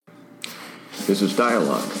This is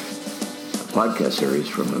Dialogue, a podcast series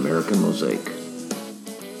from American Mosaic.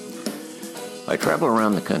 I travel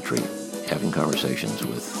around the country having conversations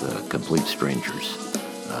with complete strangers,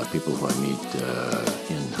 people who I meet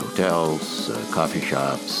in hotels, coffee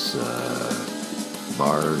shops,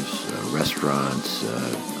 bars, restaurants,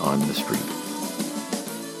 on the street.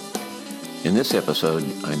 In this episode,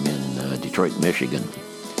 I'm in Detroit, Michigan.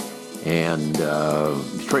 And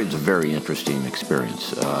Detroit is a very interesting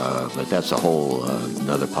experience, but that's a whole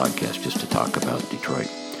another podcast just to talk about Detroit.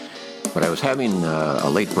 But I was having a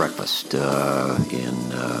late breakfast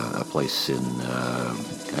in a place in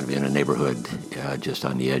kind of in a neighborhood just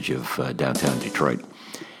on the edge of downtown Detroit.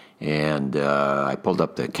 And I pulled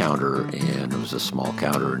up the counter, and it was a small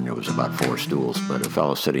counter, and there was about 4 stools. But a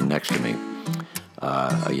fellow sitting next to me,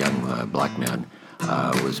 a young black man,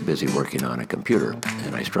 was busy working on a computer,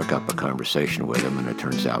 and I struck up a conversation with him, and it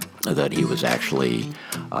turns out that he was actually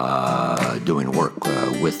doing work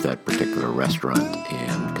with that particular restaurant,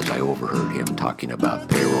 and because I overheard him talking about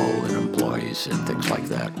payroll and employees and things like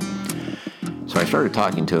that. So I started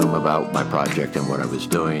talking to him about my project and what I was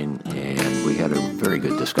doing, and we had a very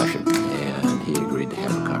good discussion, and he agreed to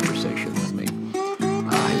have a conversation with me.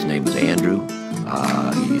 His name is Andrew.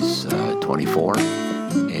 He's 24,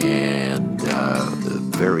 and a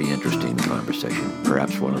very interesting conversation,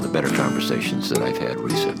 perhaps one of the better conversations that I've had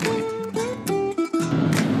recently.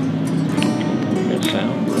 Good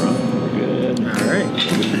sound, we're on, we're good. All right.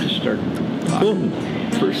 So we can just start talking.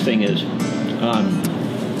 Cool. First thing is,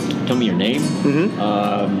 tell me your name,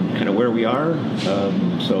 kind of where we are,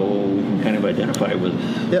 so we can kind of identify with...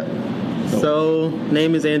 Yep. So,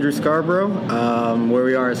 name is Andrew Scarborough. Where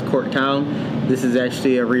we are is Corktown. This is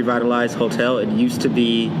actually a revitalized hotel. It used to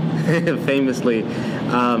be, famously,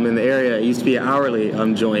 in the area, it used to be an hourly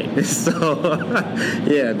joint. So,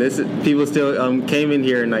 yeah, people still came in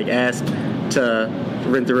here and asked to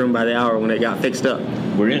rent the room by the hour when it got fixed up.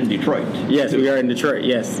 We're in Detroit. Yes, we are in Detroit,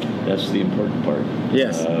 yes. That's the important part.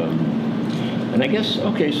 Yes. And I guess,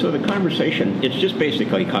 okay, so the conversation, it's just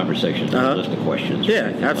basically conversation, not just the questions.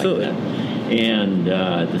 Yeah, absolutely. Like that. And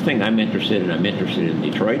the thing I'm interested in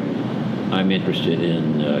Detroit. I'm interested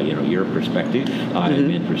in, your perspective. I'm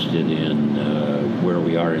interested in where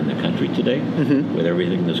we are in the country today with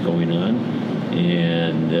everything that's going on,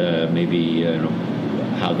 and maybe,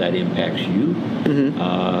 how that impacts you,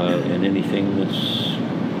 and anything that's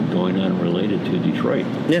going on related to Detroit.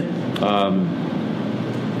 Yeah.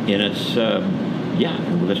 And it's,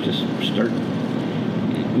 let's just start.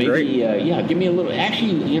 Maybe, give me a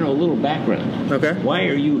little background. Okay. Why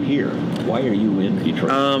are you here? Why are you in Detroit?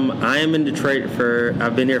 I am in Detroit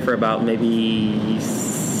I've been here for about maybe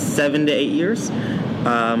 7 to 8 years.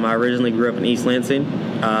 I originally grew up in East Lansing,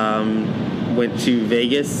 went to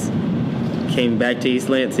Vegas, came back to East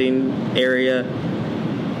Lansing area,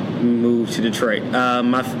 moved to Detroit.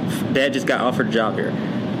 My dad just got offered a job here.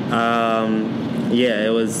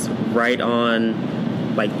 It was right on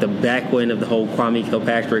the back end of the whole Kwame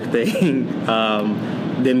Kilpatrick thing.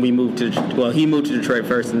 Then we moved he moved to Detroit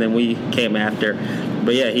first, and then we came after.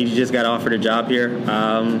 But yeah, he just got offered a job here.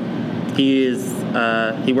 He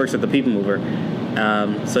works at the People Mover.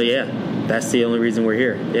 So yeah, that's the only reason we're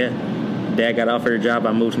here. Yeah, Dad got offered a job.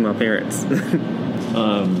 I moved to my parents. And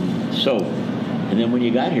then when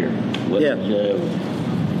you got here,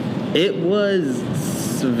 it was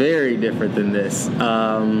very different than this.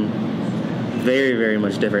 Very, very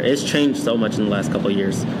much different. It's changed so much in the last couple of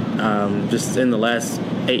years. Just in the last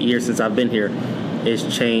 8 years since I've been here, it's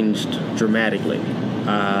changed dramatically.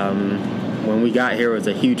 When we got here, it was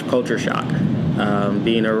a huge culture shock.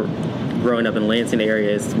 Growing up in Lansing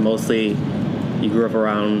area, it's mostly you grew up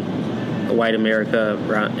around white America,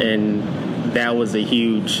 and that was a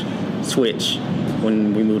huge switch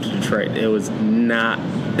when we moved to Detroit. It was not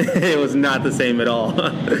the same at all.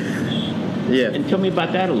 Yeah. And tell me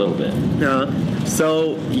about that a little bit.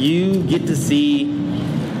 So you get to see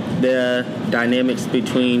the dynamics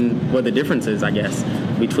between, the differences, I guess,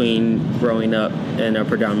 between growing up in a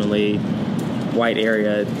predominantly white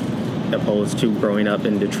area opposed to growing up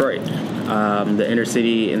in Detroit. The inner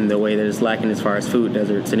city and the way that it's lacking as far as food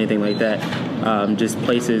deserts, anything like that. Just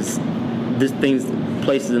places and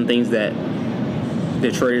things that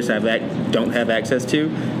Detroiters don't have access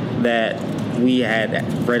to that we had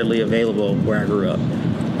readily available where I grew up.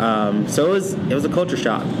 So it was a culture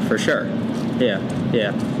shock for sure.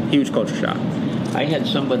 Yeah, huge culture shock. I had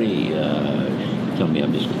somebody tell me,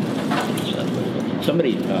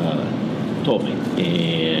 somebody told me,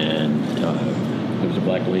 and there was a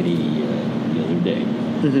black lady other day.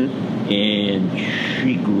 And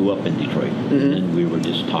she grew up in Detroit. And then we were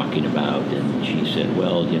just talking about, and she said,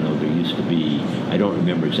 well, you know, there used to be, I don't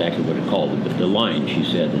remember exactly what it called, but the line, she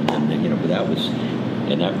said, and then, you know, but that was,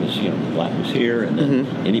 you know, the black was here, and then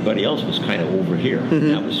anybody else was kind of over here. And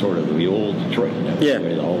that was sort of the old Detroit, and that was the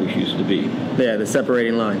way it always used to be. Yeah, the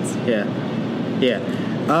separating lines. Yeah.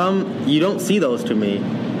 You don't see those too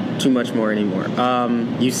much more anymore.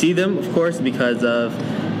 You see them, of course, because of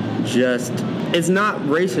just, it's not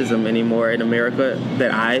racism anymore in America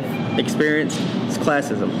that I've experienced. It's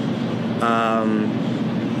classism.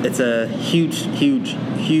 It's a huge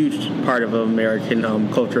part of American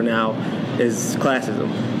culture now is classism.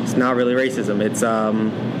 It's not really racism. It's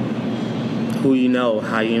who you know,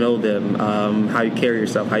 how you know them, how you carry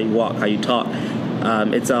yourself, how you walk, how you talk.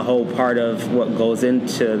 It's a whole part of what goes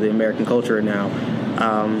into the American culture now.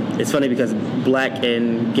 It's funny because black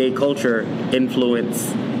and gay culture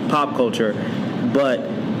influence pop culture, but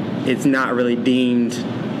it's not really deemed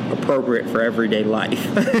appropriate for everyday life.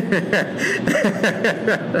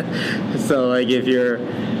 So, like, if you're,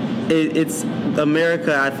 it's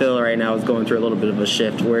America, I feel right now is going through a little bit of a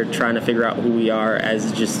shift. We're trying to figure out who we are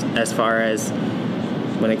as far as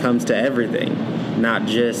when it comes to everything, not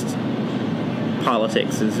just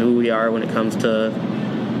politics, is who we are when it comes to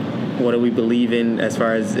what do we believe in as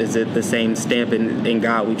far as, is it the same stamp in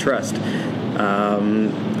God we trust?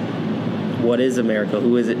 What is America?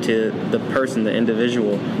 Who is it to the person, the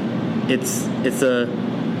individual? It's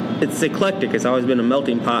eclectic. It's always been a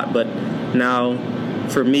melting pot, but now,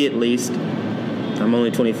 for me at least, I'm only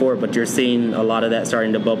 24, but you're seeing a lot of that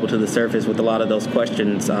starting to bubble to the surface with a lot of those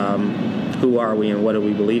questions. Who are we and what do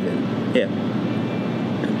we believe in? Yeah.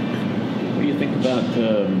 What do you think about,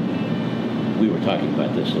 we were talking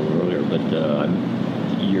about this a little earlier, but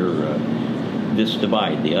this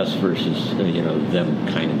divide, the us versus, them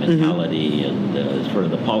kind of mentality, and sort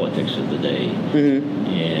of the politics of the day.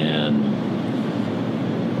 And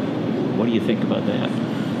what do you think about that?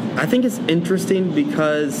 I think it's interesting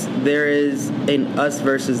because there is an us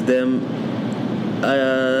versus them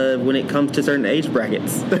when it comes to certain age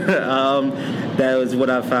brackets. That was what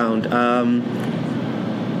I found.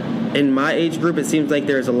 In my age group, it seems like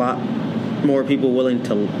there's a lot more people willing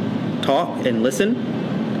to talk and listen.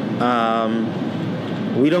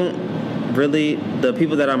 We don't really, the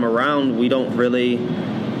people that I'm around, we don't really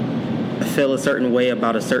feel a certain way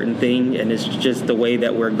about a certain thing, and it's just the way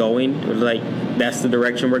that we're going. Like, that's the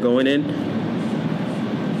direction we're going in.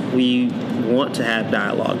 We want to have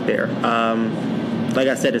dialogue there. Like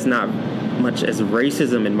I said, it's not much as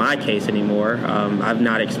racism in my case anymore. I've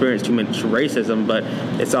not experienced too much racism, but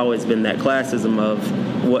it's always been that classism of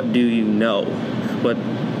what do you know? What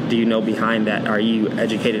do you know behind that? Are you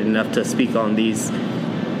educated enough to speak on these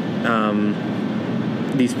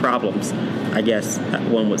problems, I guess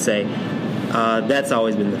one would say. That's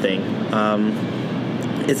always been the thing.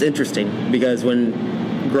 It's interesting because when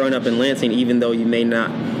growing up in Lansing, even though you may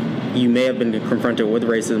have been confronted with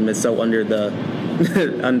racism, it's so under the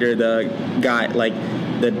under the guide, like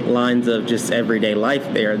the lines of just everyday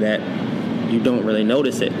life there, that you don't really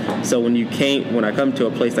notice it. So when I come to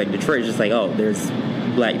a place like Detroit, it's just like, oh, there's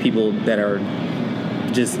black people that are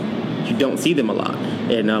just, you don't see them a lot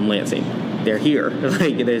in Lansing. They're here.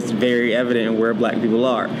 Like, it's very evident where black people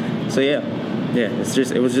are. So yeah, it was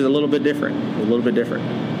just a little bit different.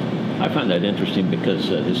 I find that interesting because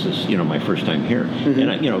this is, my first time here,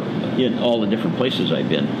 and in all the different places I've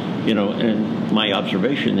been, and my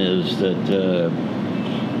observation is that,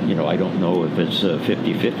 I don't know if it's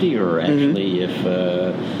 50-50 or actually if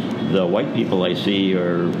the white people I see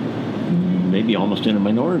are maybe almost in a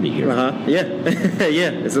minority here. Yeah.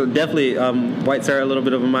 Yeah. So definitely, whites are a little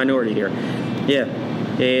bit of a minority here. Yeah.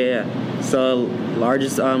 So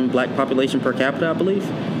largest black population per capita, I believe,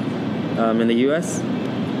 in the U.S.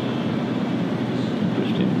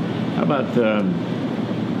 Interesting. How about?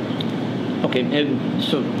 Okay, and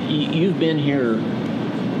so you've been here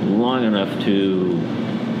long enough to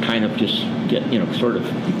kind of just get, sort of,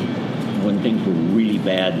 when things were really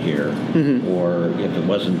bad here, or if it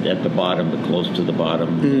wasn't at the bottom, but close to the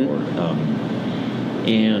bottom,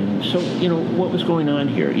 and so, what was going on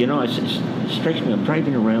here? It strikes me, I'm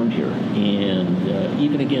driving around here, and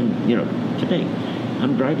even again, today,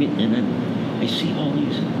 I'm driving, and I see all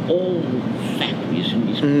these old factories and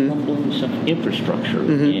these crumbling infrastructure,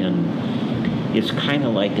 and it's kind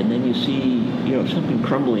of like, and then you see, something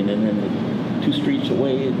crumbling, and then 2 streets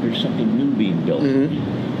away, there's something new being built.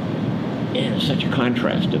 And it's such a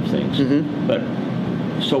contrast of things. But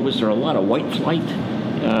so was there a lot of white flight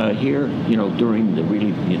here, during the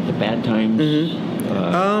really the bad times?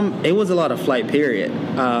 It was a lot of flight, period.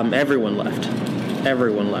 Everyone left.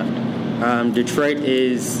 Detroit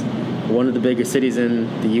is one of the biggest cities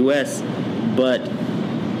in the U.S., but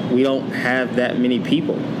we don't have that many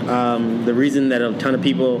people. The reason that a ton of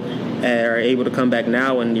people are able to come back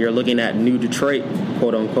now and you're looking at new Detroit,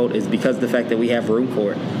 quote unquote, is because of the fact that we have room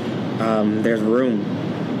for it. There's room.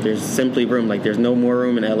 There's simply room. Like, there's no more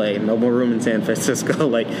room in LA, no more room in San Francisco.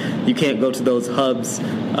 Like, you can't go to those hubs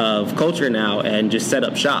of culture now and just set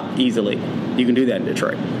up shop easily. You can do that in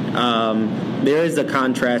Detroit. There is a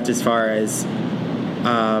contrast as far as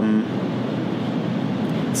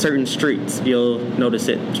certain streets. You'll notice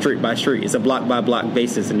it street by street. It's a block by block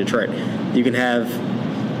basis in Detroit. You can have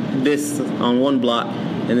this on one block,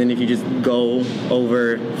 and then if you just go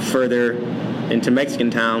over further into Mexican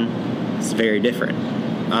Town, it's very different.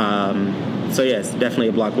 So yes, definitely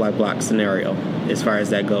a block by block scenario as far as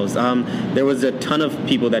that goes. There was a ton of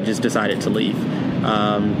people that just decided to leave.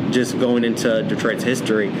 Just going into Detroit's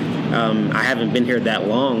history, I haven't been here that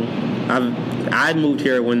long. I moved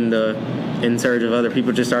here when the in surge of other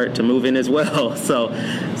people just started to move in as well. So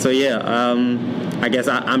yeah, I guess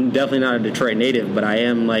I'm definitely not a Detroit native, but I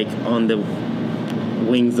am like on the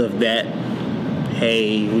wings of that.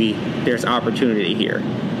 Hey, there's opportunity here.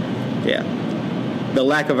 Yeah, the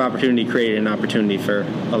lack of opportunity created an opportunity for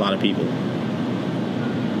a lot of people.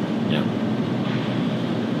 Yeah.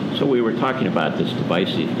 So we were talking about this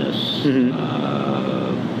divisiveness,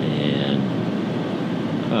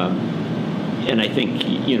 and I think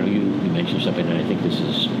you mentioned something, and I think this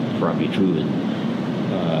is probably true. And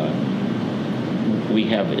we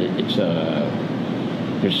have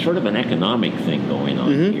there's sort of an economic thing going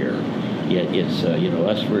on here. Yet it's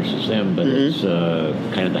us versus them, but it's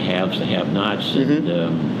kind of the haves, the have-nots,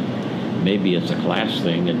 and maybe it's a class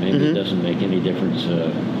thing, and maybe it doesn't make any difference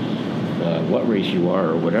what race you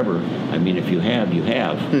are or whatever. I mean, if you have, you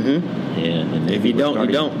have, and maybe if you don't,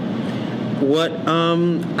 you don't. What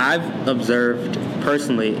I've observed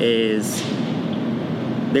personally is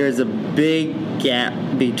there's a big gap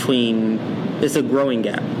between. It's a growing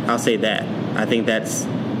gap. I'll say that. I think that's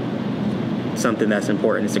something that's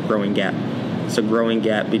important. It's a growing gap. It's a growing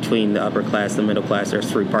gap between the upper class, the middle class.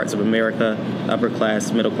 There's three parts of America: upper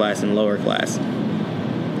class, middle class, and lower class.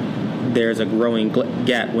 There's a growing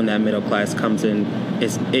gap when that middle class comes in.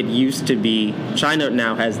 It used to be China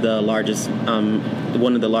now has the largest,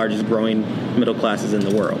 one of the largest growing middle classes in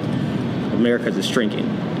the world. America's is shrinking.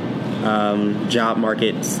 Job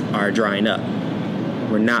markets are drying up.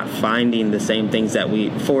 We're not finding the same things that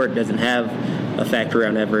Ford doesn't have a factory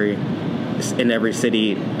in every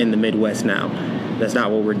city in the Midwest now. That's not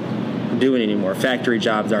what we're doing anymore. Factory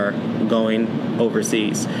jobs are going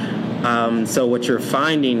overseas. So what you're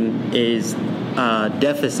finding is a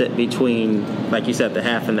deficit between, like you said, the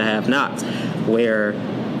have and the have-nots, where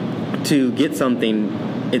to get something,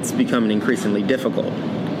 it's becoming increasingly difficult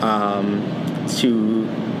to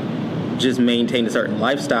just maintain a certain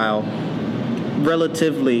lifestyle.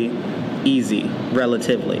 Relatively easy,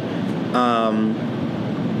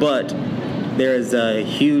 but there is a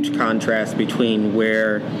huge contrast between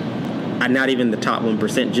where, not even the top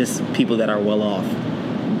 1%, just people that are well off,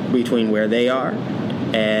 between where they are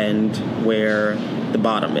and where the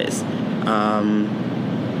bottom is.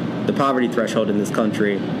 The poverty threshold in this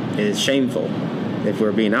country is shameful. If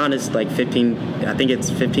we're being honest, like I think it's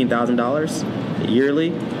 $15,000 yearly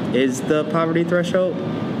is the poverty threshold.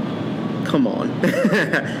 Come on.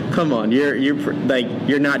 Come on.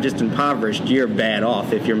 You're not just impoverished, you're bad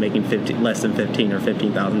off if you're making less than $15,000 or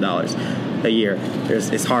 $15,000 a year.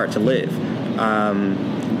 It's hard to live.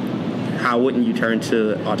 How wouldn't you turn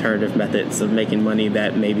to alternative methods of making money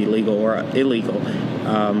that may be legal or illegal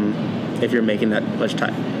if you're making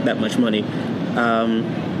that much money?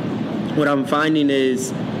 What I'm finding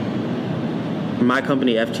is my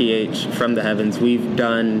company, FTH, From the Heavens, we've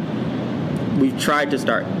tried to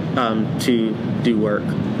start to do work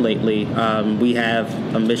lately. We have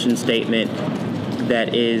a mission statement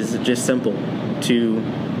that is just simple: to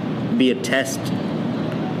be a test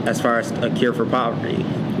as far as a cure for poverty.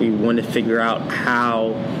 We want to figure out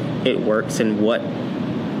how it works and what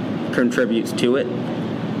contributes to it.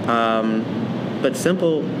 But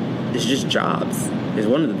simple is just jobs. Is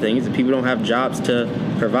one of the things. If people don't have jobs to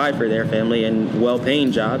provide for their family and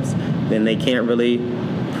well-paying jobs, then they can't really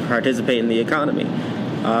participate in the economy.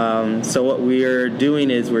 So what we're doing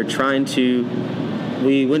is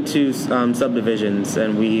we went to subdivisions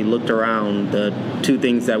and we looked around. The two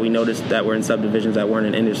things that we noticed that were in subdivisions that weren't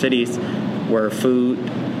in inner cities were food,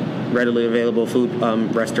 readily available food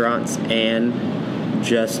restaurants, and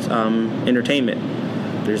just entertainment.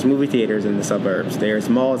 There's movie theaters in the suburbs. There's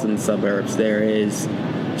malls in the suburbs. There is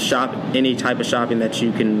any type of shopping that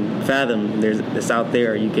you can fathom. It's out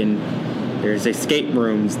there. There's escape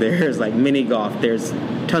rooms. There's like mini golf. There's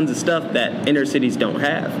tons of stuff that inner cities don't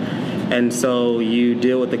have. And so you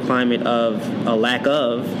deal with the climate of a lack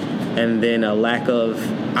of, and then a lack of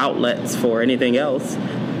outlets for anything else.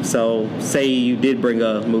 So say you did bring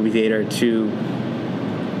a movie theater to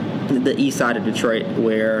the east side of Detroit,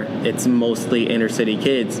 where it's mostly inner city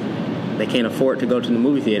kids. They can't afford to go to the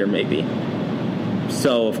movie theater maybe.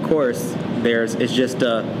 So of course it's just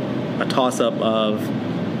a toss-up of,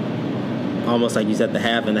 almost like you said, the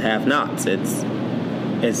have and the have-nots. It's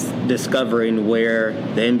discovering where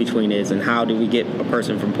the in-between is and how do we get a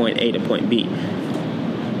person from point A to point B.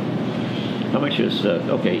 How much is,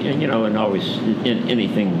 okay, and always in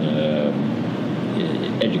anything,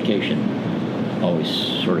 education always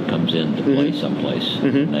sort of comes into play someplace.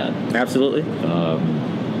 Mm-hmm. That. Absolutely.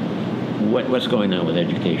 What's going on with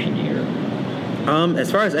education here?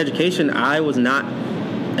 As far as education, I was not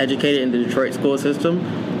educated in the Detroit school system.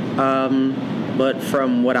 But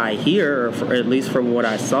from what I hear, or at least from what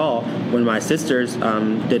I saw when my sisters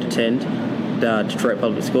did attend the Detroit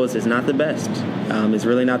Public Schools, is not the best. It's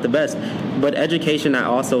really not the best. But education, I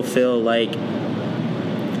also feel like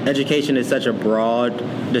education is such a broad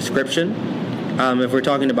description. If we're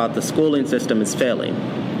talking about the schooling system, it's failing.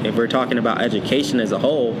 If we're talking about education as a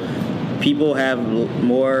whole, people have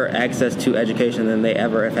more access to education than they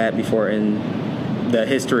ever have had before in the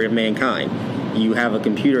history of mankind. You have a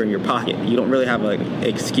computer in your pocket. You don't really have an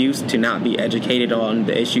excuse to not be educated on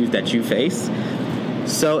the issues that you face.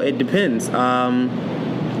 So it depends.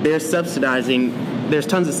 There's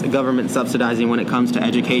tons of government subsidizing when it comes to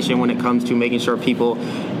education, when it comes to making sure people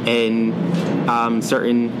in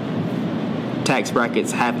certain tax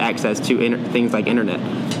brackets have access to things like internet.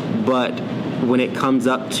 But when it comes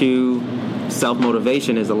up to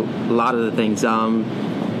self-motivation, is a lot of the things.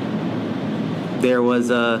 There was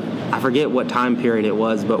I forget what time period it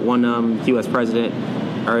was, but one U.S. president,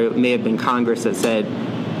 or it may have been Congress, that said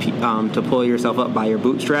to pull yourself up by your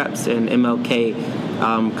bootstraps, and MLK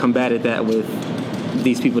combated that with,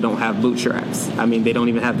 these people don't have bootstraps. I mean, they don't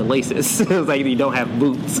even have the laces. It was like, you don't have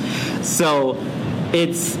boots. So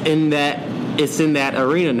it's in that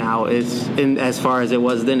arena now. It's in as far as it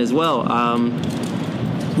was then as well.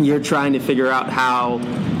 You're trying to figure out how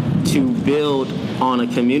to build on a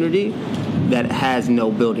community that has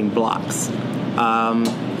no building blocks.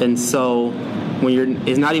 And so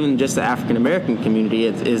it's not even just the African American community,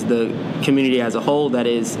 it is the community as a whole that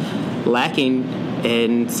is lacking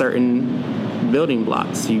in certain building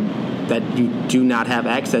blocks that you do not have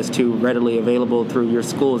access to readily available through your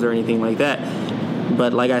schools or anything like that.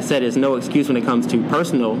 But like I said, it's no excuse when it comes to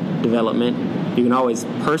personal development. You can always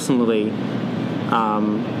personally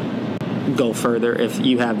go further if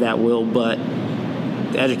you have that will, but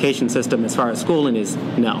the education system as far as schooling is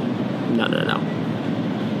no.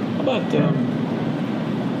 How about,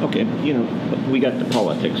 okay, we got the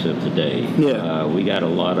politics of today. Yeah. We got a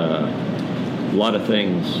lot of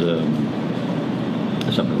things,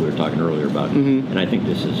 something we were talking earlier about, and I think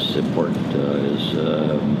this is important,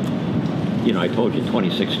 I told you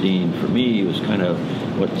 2016 for me was kind of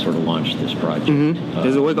what sort of launched this project.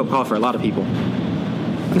 There's a wake-up call for a lot of people.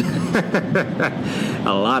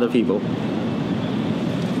 A lot of people.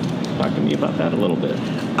 Talk to me about that a little bit.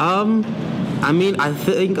 I mean, I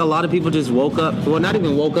think a lot of people just woke up. Well, not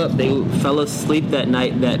even woke up. They fell asleep that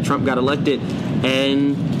night that Trump got elected,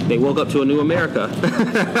 and they woke up to a new America.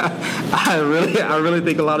 I really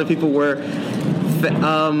think a lot of people were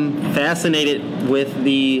fascinated with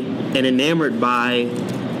and enamored by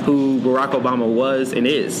who Barack Obama was and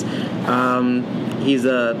is. He's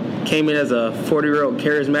came in as a 40-year-old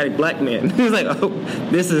charismatic black man. He's like, oh,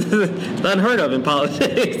 this is unheard of in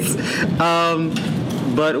politics.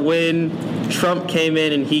 But when Trump came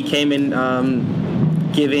in, and he came in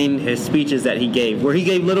giving his speeches that he gave, where he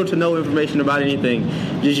gave little to no information about anything,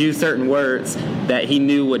 just used certain words that he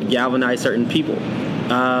knew would galvanize certain people.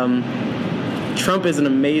 Trump is an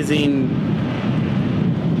amazing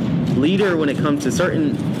leader when it comes to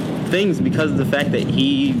certain things because of the fact that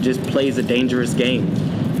he just plays a dangerous game.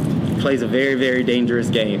 Plays a very, very dangerous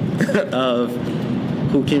game of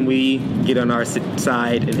who can we get on our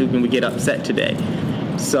side and who can we get upset today.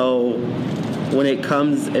 So when it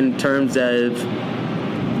comes in terms of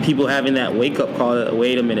people having that wake-up call that,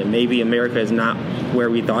 wait a minute, maybe America is not where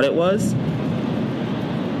we thought it was,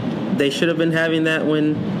 they should have been having that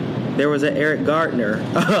when there was an Eric Gardner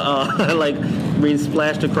being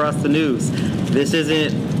splashed across the news. This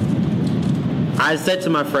isn't... I said to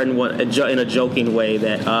my friend in a joking way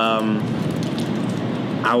that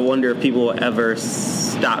I wonder if people will ever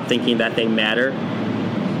stop thinking that they matter.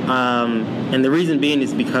 And the reason being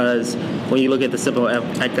is because when you look at the simple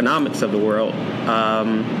economics of the world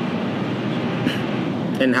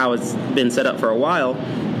and how it's been set up for a while,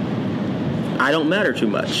 I don't matter too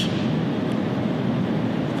much.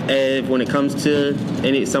 And when it comes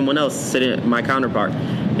to someone else sitting, my counterpart,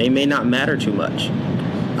 they may not matter too much.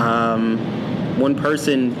 One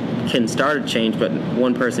person can start a change, but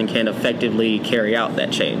one person can't effectively carry out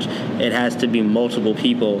that change. It has to be multiple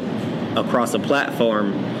people across a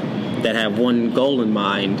platform that have one goal in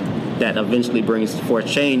mind that eventually brings forth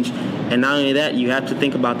change. And not only that, you have to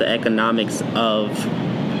think about the economics of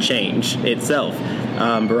change itself.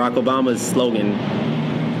 Barack Obama's slogan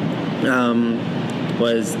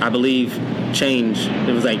was, I believe, change.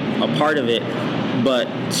 It was like a part of it, but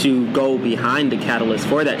to go behind the catalyst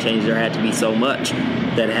for that change, there had to be so much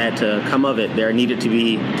that had to come of it. There needed to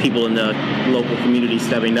be people in the local community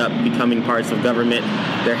stepping up, becoming parts of government.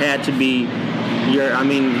 There had to be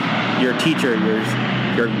your teacher,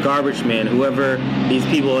 your garbage man, whoever, these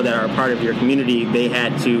people that are part of your community, they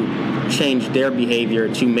had to change their behavior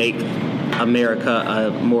to make America a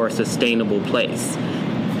more sustainable place.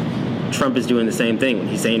 Trump is doing the same thing.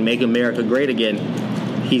 He's saying, make America great again.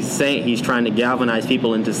 He's trying to galvanize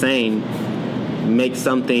people into saying, make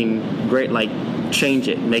something great, like change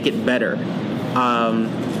it, make it better.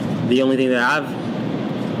 The only thing that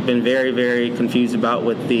I've been very, very confused about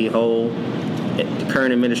with the whole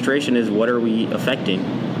current administration is, what are we affecting?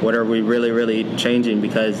 What are we really, really changing?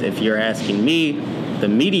 Because if you're asking me, the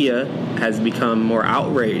media has become more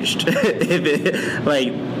outraged.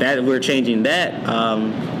 Like that, we're changing that.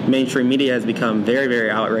 Mainstream media has become very, very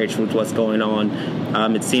outraged with what's going on.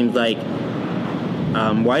 It seems like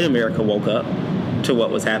white America woke up to what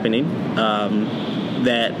was happening.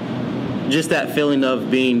 That just that feeling of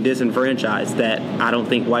being disenfranchised that I don't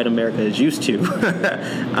think white America is used to.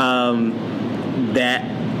 That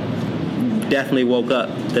definitely woke up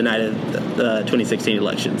the night of the 2016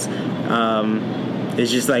 elections. It's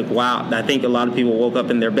just like, wow. I think a lot of people woke up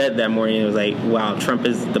in their bed that morning and it was like, wow, Trump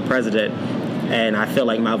is the president, and I feel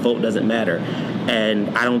like my vote doesn't matter.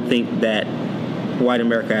 And I don't think that white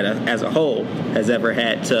America as a whole has ever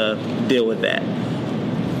had to deal with that.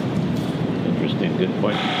 Interesting, good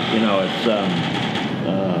point. It's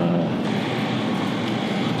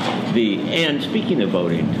and speaking of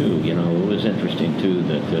voting too, it was interesting too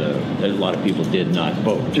that a lot of people did not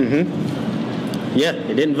vote. Mm-hmm. Yeah,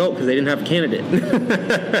 they didn't vote because they didn't have a candidate.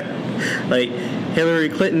 Like Hillary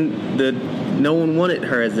Clinton, no one wanted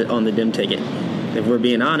her on the Dem ticket. If we're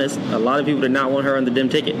being honest, a lot of people did not want her on the Dem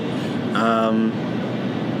ticket.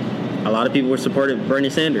 A lot of people were supportive of Bernie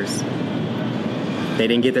Sanders. They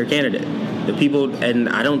didn't get their candidate. The people, and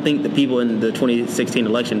I don't think the people in the 2016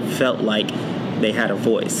 election felt like they had a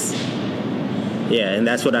voice. Yeah, and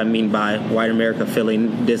that's what I mean by white America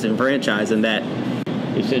feeling disenfranchised, and that.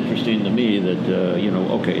 It's interesting to me that,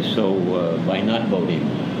 so by not voting,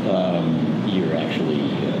 you're actually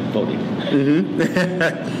voting.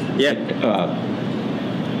 Mm-hmm. Yeah.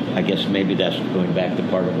 I guess maybe that's going back to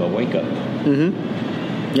part of a wake-up. Mm-hmm.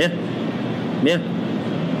 Yeah. Yeah.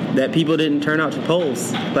 That people didn't turn out to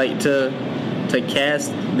polls, like to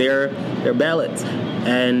cast their ballots.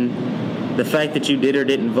 And the fact that you did or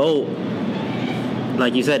didn't vote,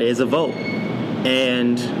 like you said, is a vote.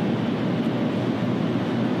 And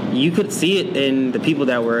you could see it in the people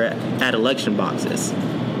that were at election boxes.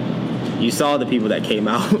 You saw the people that came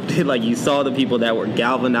out. Like, you saw the people that were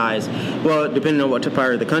galvanized. Well, depending on what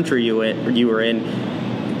part of the country you were in,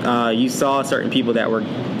 you saw certain people that were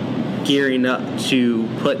gearing up to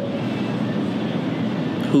put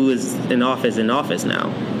who is in office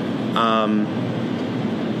now.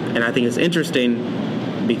 And I think it's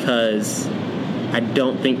interesting because I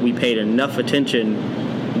don't think we paid enough attention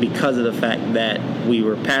because of the fact that we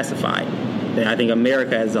were pacified. And I think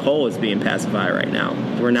America as a whole is being pacified right now.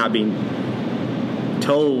 We're not being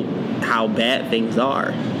told how bad things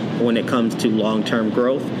are when it comes to long-term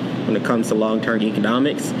growth, when it comes to long-term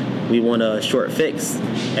economics. We want a short fix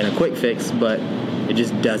and a quick fix, but it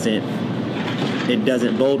just doesn't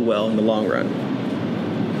bode well in the long run.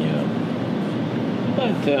 Yeah.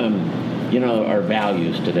 But, our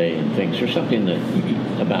values today and things, there's something that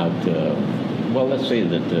about, let's say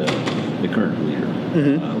that the current leader,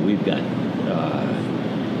 mm-hmm. We've got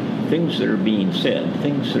things that are being said,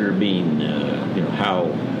 things that are being, how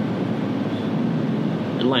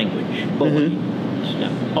language, bullying,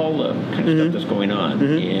 stuff, all the kind of mm-hmm. stuff that's going on.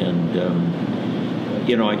 Mm-hmm.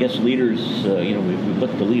 And, I guess leaders, we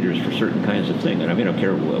look to leaders for certain kinds of things. And I don't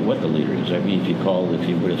care what the leader is. I mean, if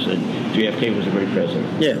you would have said JFK was a great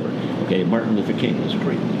president. Yeah. Okay, Martin Luther King was a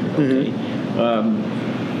great leader. Okay,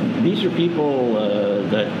 these are people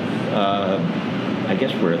that I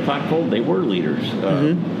guess were thoughtful. They were leaders.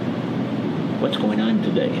 What's going on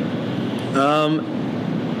today?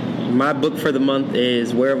 My book for the month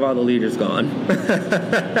is Where Have All the Leaders Gone?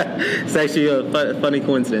 It's actually a funny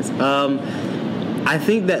coincidence. I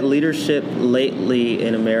think that leadership lately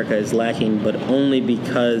in America is lacking, but only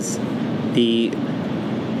because the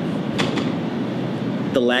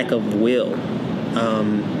lack of will.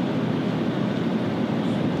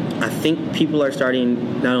 I think people are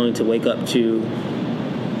starting not only to wake up to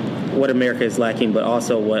what America is lacking, but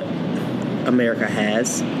also what America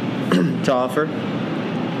has to offer.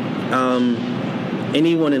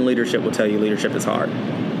 Anyone in leadership will tell you leadership is hard.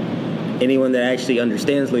 Anyone that actually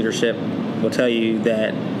understands leadership will tell you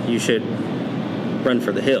that you should run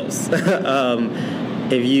for the hills.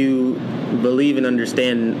 If you believe and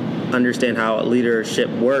understand how leadership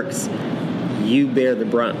works, you bear the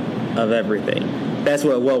brunt of everything. That's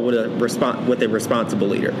with a responsible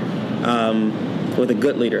leader. With a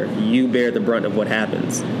good leader, you bear the brunt of what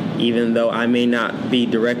happens. Even though I may not be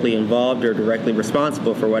directly involved or directly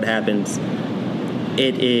responsible for what happens,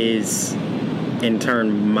 it is, in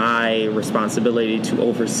turn, my responsibility to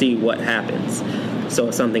oversee what happens. So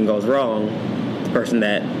if something goes wrong, the person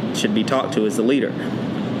that should be talked to is the leader.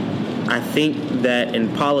 I think that in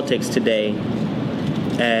politics today,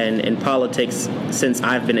 and in politics since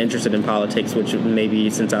I've been interested in politics, which maybe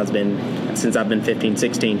since I've been 15,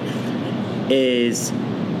 16, is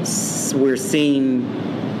we're seeing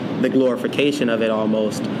the glorification of it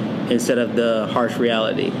almost, instead of the harsh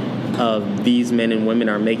reality of these men and women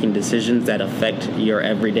are making decisions that affect your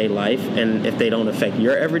everyday life, and if they don't affect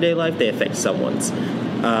your everyday life, they affect someone's.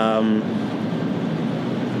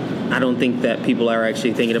 I don't think that people are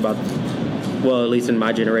actually thinking about, well, at least in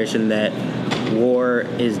my generation, that war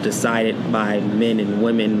is decided by men and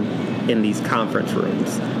women in these conference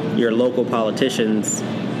rooms. Your local politicians,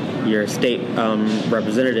 your state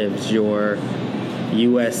representatives, your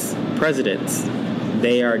U.S. presidents,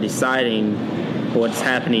 they are deciding what's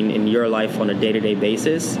happening in your life on a day-to-day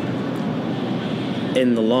basis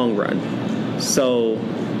in the long run. So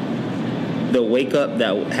the wake-up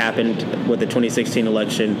that happened with the 2016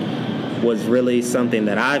 election was really something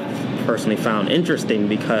that I've personally found interesting,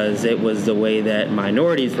 because it was the way that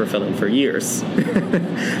minorities were feeling for years.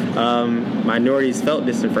 Minorities felt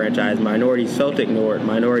disenfranchised. Minorities felt ignored.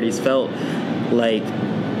 Minorities felt like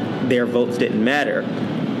their votes didn't matter.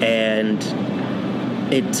 And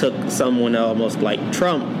it took someone almost like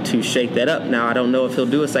Trump to shake that up. Now, I don't know if he'll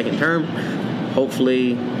do a second term.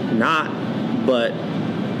 Hopefully not. But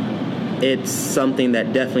it's something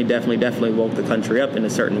that definitely woke the country up in a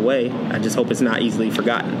certain way. I just hope it's not easily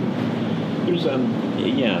forgotten. There's, how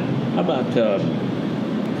about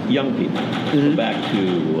young people? Go back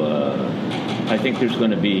to, I think there's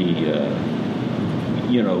going to be,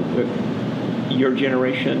 your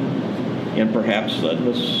generation, and perhaps and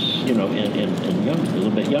young, a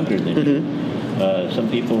little bit younger than you. Some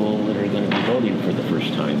people that are going to be voting for the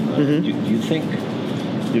first time. Do you think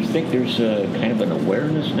there's a kind of an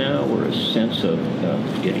awareness now, or a sense of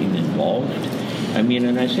getting involved? I mean,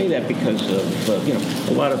 and I say that because of,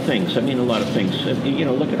 a lot of things. I mean, a lot of things.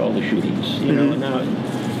 Look at all the shootings, and now,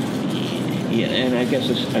 and I guess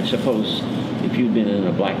I suppose if you've been in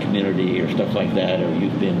a black community or stuff like that, or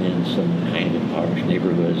you've been in some kind of impoverished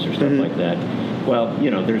neighborhoods or stuff like that, well,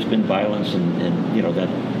 there's been violence and that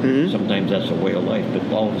sometimes that's a way of life, but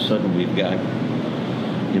all of a sudden we've got,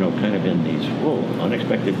 kind of in these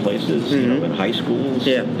unexpected places, in high schools.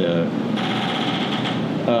 Yeah.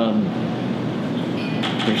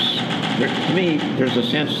 To me, there's a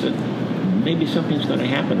sense that maybe something's going to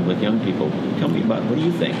happen with young people. Tell me about, what do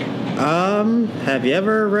you think? Have you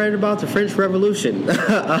ever read about the French Revolution?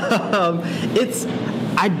 I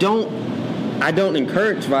don't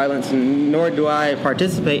encourage violence, nor do I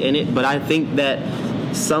participate in it, but I think that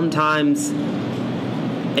sometimes,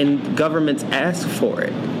 and governments ask for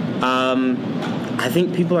it. I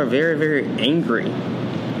think people are very, very angry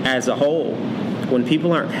as a whole. When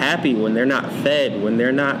people aren't happy, when they're not fed, when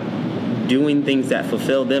they're not doing things that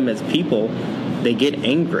fulfill them as people, they get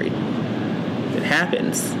angry. It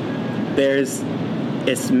happens.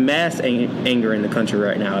 It's mass anger in the country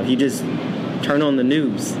right now. If you just turn on the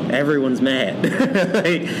news, everyone's mad.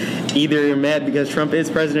 Either you're mad because Trump is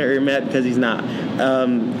president, or you're mad because he's not.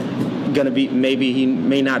 Maybe he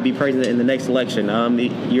may not be president in the next election.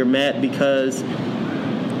 You're mad because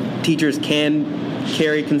teachers can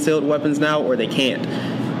carry concealed weapons now, or they can't.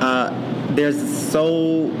 There's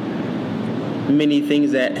so many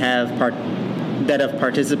things that have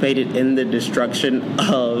participated in the destruction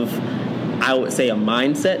of I would say, a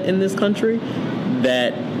mindset in this country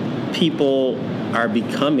that people are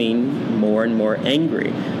becoming more and more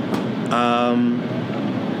angry.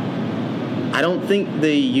 I don't think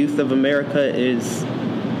the youth of America is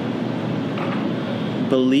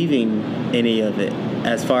believing any of it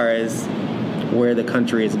as far as where the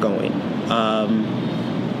country is going.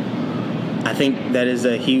 I think that is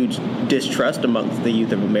a huge distrust amongst the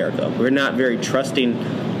youth of America. We're not very trusting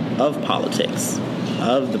of politics,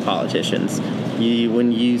 of the politicians.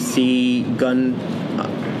 When you see gun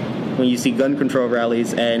control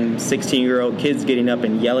rallies and 16-year-old kids getting up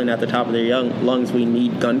and yelling at the top of their young lungs, "We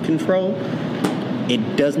need gun control,"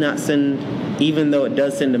 it does not send, even though it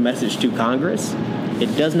does send a message to Congress,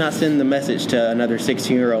 it does not send the message to another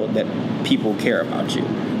 16-year-old that people care about you.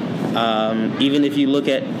 Even if you look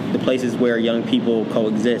at the places where young people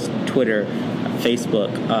coexist, Twitter,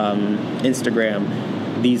 Facebook, Instagram,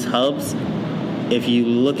 these hubs, if you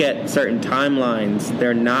look at certain timelines,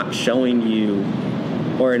 they're not showing you,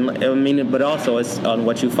 but also it's on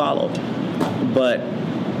what you follow. But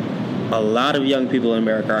a lot of young people in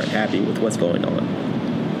America aren't happy with what's going on,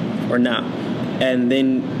 or not. And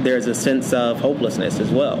then there's a sense of hopelessness as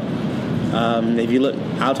well. If you look,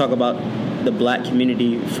 I'll talk about the black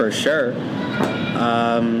community for sure.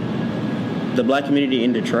 The black community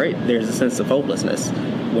in Detroit, there's a sense of hopelessness.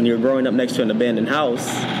 When you're growing up next to an abandoned house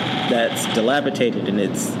that's dilapidated and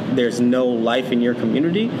there's no life in your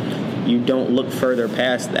community, you don't look further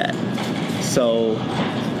past that. So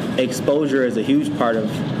exposure is a huge part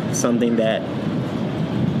of something that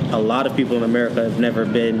a lot of people in America have never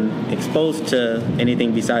been exposed to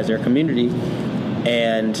anything besides their community.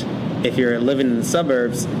 And if you're living in the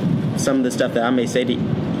suburbs, some of the stuff that I may say to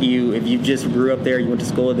you, if you just grew up there, you went to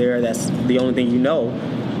school there, that's the only thing you know.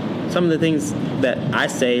 Some of the things that I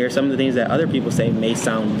say or some of the things that other people say may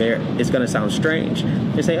sound it's going to sound strange.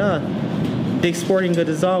 They say, Dick's Sporting Goods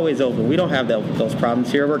is always open. We don't have those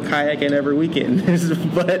problems here. We're kayaking every weekend.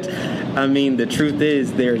 But, I mean, the truth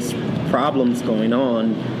is there's problems going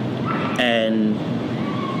on and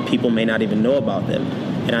people may not even know about them.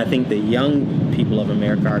 And I think the young people of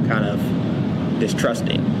America are kind of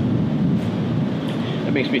distrusting.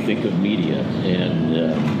 It makes me think of media, and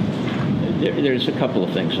there's a couple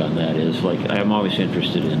of things on that. Is like I'm always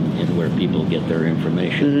interested in where people get their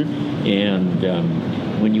information, and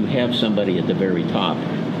when you have somebody at the very top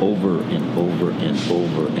over and over and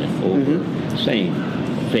over and over saying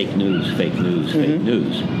fake news, fake news, fake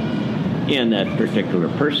news, and that particular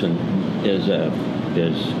person is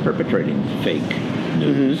perpetrating fake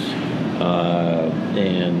news,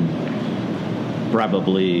 and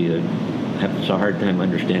probably has a hard time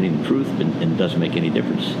understanding the truth and doesn't make any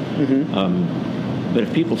difference. But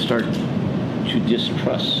if people start to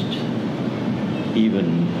distrust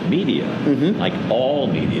even media, like all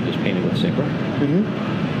media, just painted with the same brush,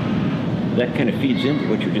 that kind of feeds into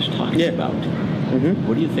what you're just talking about.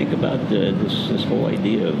 What do you think about this whole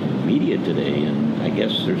idea of media today? And I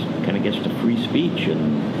guess there's kind of gets to free speech.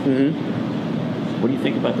 And what do you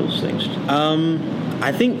think about those things?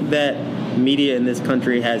 I think that media in this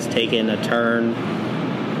country has taken a turn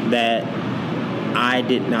that I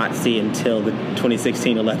did not see until the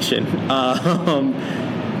 2016 election.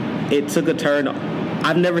 It took a turn.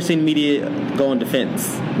 I've never seen media go on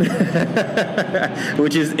defense,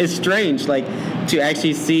 which is strange. Like, to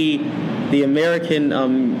actually see the American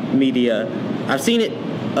media, I've seen it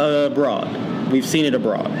abroad. We've seen it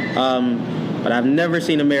abroad. But I've never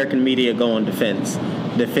seen American media go on defense,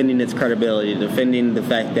 defending its credibility, defending the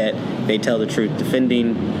fact that they tell the truth,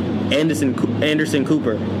 defending Anderson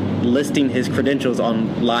Cooper listing his credentials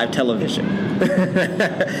on live television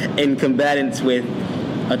in combatance with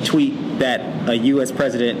a tweet that a U.S.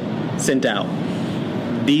 president sent out.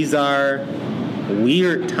 These are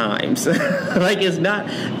weird times. Like, it's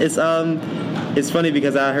funny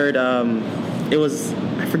because I heard it was,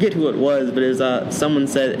 I forget who it was, but it was someone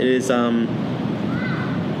said it is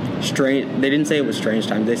strange. They didn't say it was strange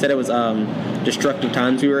times. They said it was destructive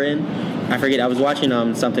times we were in. I forget. I was watching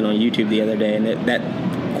something on YouTube the other day, and that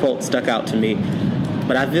quote stuck out to me.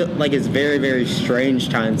 But I feel like it's very, very strange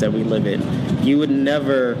times that we live in. You would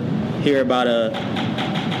never hear about a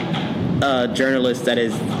journalist that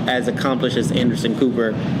is as accomplished as Anderson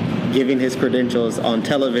Cooper giving his credentials on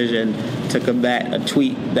television to combat a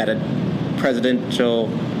tweet that a presidential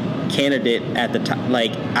candidate at the time,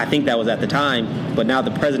 like, I think that was at the time, but now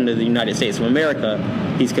the president of the United States of America,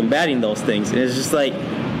 he's combating those things. And it's just like,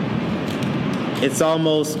 it's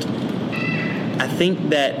almost, I think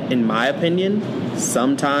that, in my opinion,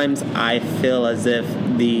 sometimes I feel as if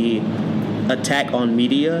the attack on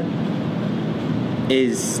media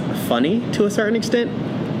is funny to a certain extent.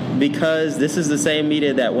 Because this is the same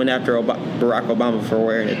media that went after Barack Obama for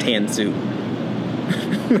wearing a tan suit.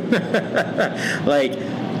 Like,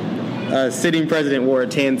 a sitting president wore a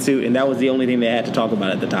tan suit, and that was the only thing they had to talk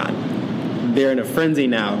about at the time. They're in a frenzy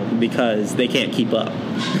now because they can't keep up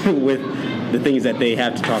with the things that they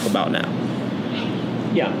have to talk about now.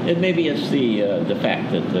 Yeah, and maybe it's the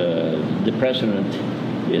fact that the president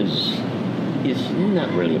is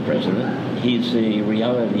not really a president. He's a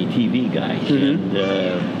reality TV guy, and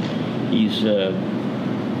he's a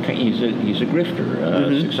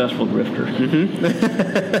grifter, successful grifter.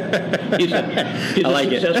 he's a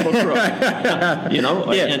successful crook, you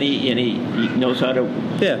know. Yeah. And he knows how to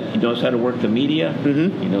he knows how to work the media.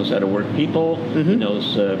 He knows how to work people. He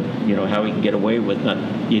knows how he can get away with not.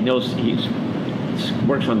 He knows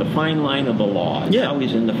works on the fine line of the law. Yeah. Now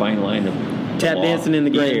he's in the fine line of tap law. dancing in the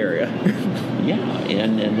gray area. Yeah,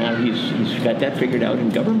 and now he's got that figured out in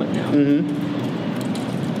government now.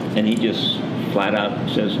 And he just flat out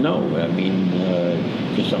says no. I mean,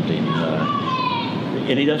 to something,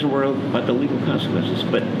 and he doesn't worry about the legal consequences.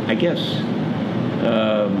 But I guess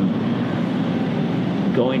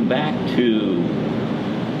going back to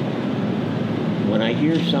when I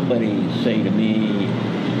hear somebody say to me,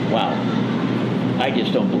 "Wow, I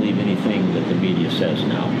just don't believe anything that the media says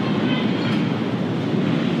now."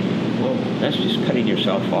 Well, that's just cutting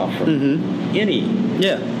yourself off from any.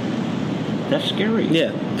 Yeah. That's scary.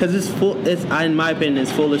 Yeah, because it's in my opinion,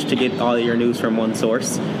 it's foolish to get all of your news from one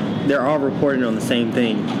source. They're all reporting on the same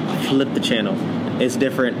thing. Flip the channel. It's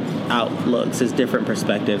different outlooks. It's different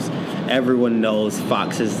perspectives. Everyone knows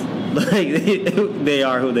Fox is like they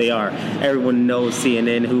are who they are. Everyone knows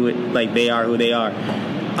CNN they are who they are.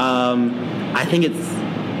 I think it's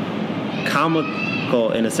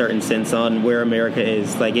comical in a certain sense on where America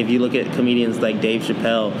is. Like if you look at comedians like Dave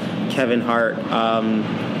Chappelle, Kevin Hart.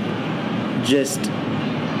 Just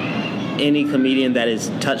any comedian that has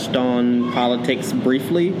touched on politics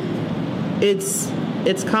briefly, it's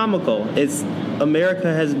comical.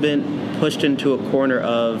 America has been pushed into a corner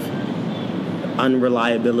of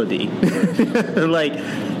unreliability. Like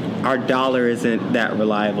our dollar isn't that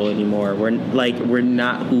reliable anymore. We're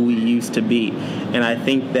not who we used to be, and I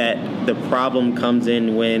think that the problem comes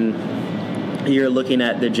in when you're looking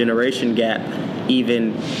at the generation gap,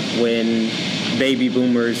 even when baby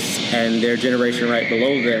boomers and their generation right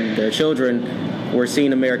below them, their children, were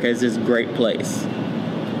seeing America as this great place.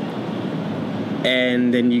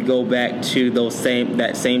 And then you go back to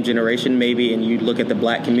that same generation maybe, and you look at the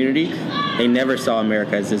black community, they never saw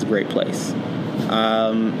America as this great place.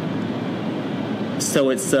 So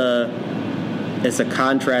it's a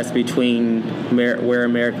contrast between where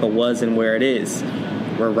America was and where it is.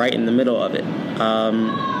 We're right in the middle of it.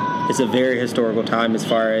 It's a very historical time as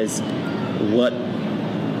far as what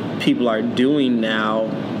people are doing now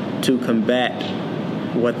to combat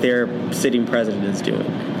what their sitting president is doing.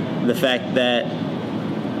 The fact that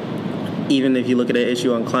even if you look at an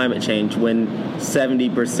issue on climate change, when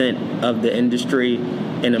 70% of the industry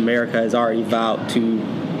in America has already vowed to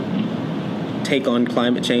take on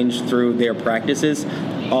climate change through their practices,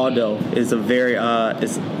 Aldo is a very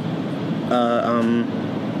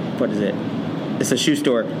what is it? It's a shoe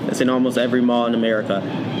store that's in almost every mall in America.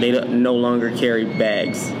 They no longer carry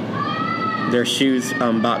bags. Their shoes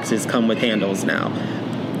boxes come with handles now.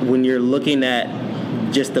 When you're looking at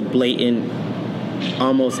just the blatant,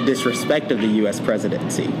 almost disrespect of the U.S.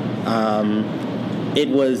 presidency, it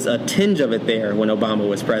was a tinge of it there when Obama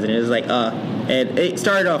was president. It was like, and it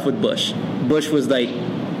started off with Bush. Bush was like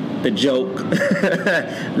the joke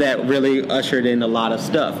that really ushered in a lot of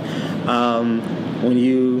stuff. When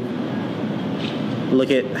you look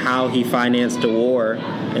at how he financed the war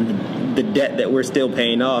and the debt that we're still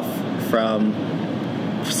paying off from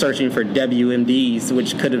searching for WMDs,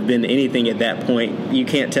 which could have been anything at that point. You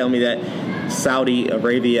can't tell me that Saudi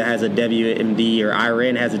Arabia has a WMD or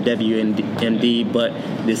Iran has a WMD, but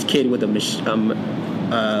this kid with a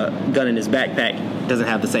gun in his backpack doesn't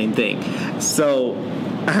have the same thing. So,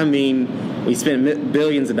 I mean, we spent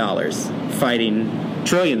billions of dollars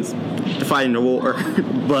trillions to fighting the war,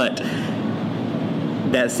 but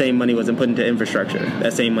that same money wasn't put into infrastructure.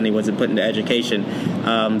 That same money wasn't put into education.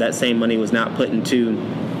 That same money was not put into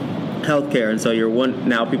healthcare. And so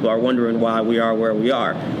now people are wondering why we are where we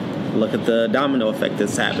are. Look at the domino effect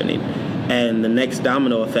that's happening. And the next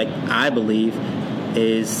domino effect, I believe,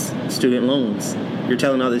 is student loans. You're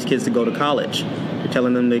telling all these kids to go to college. You're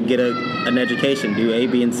telling them to get an education, do A,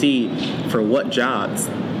 B, and C. For what jobs?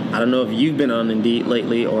 I don't know if you've been on Indeed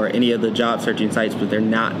lately or any of the job searching sites, but there are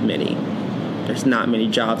not many. There's not many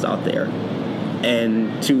jobs out there.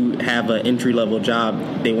 And to have an entry-level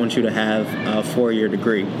job, they want you to have a 4-year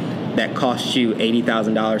degree that costs you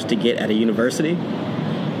 $80,000 to get at a university.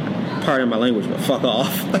 Pardon my language, but fuck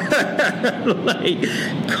off. Like,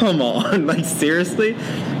 come on. Like, seriously?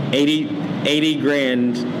 80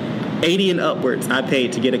 grand, 80 and upwards I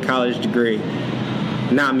paid to get a college degree.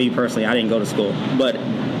 Not me personally, I didn't go to school. But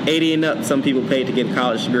 80 and up, some people paid to get a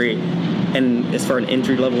college degree. And it's for an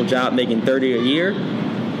entry-level job making $30 a year?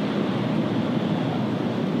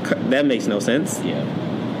 That makes no sense. Yeah.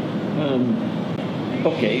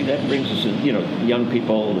 Okay, that brings us in, young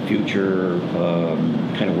people, the future,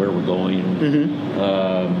 kind of where we're going.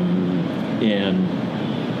 And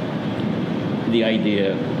the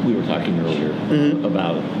idea we were talking earlier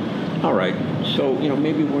about, all right, so,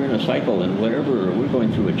 maybe we're in a cycle and whatever, we're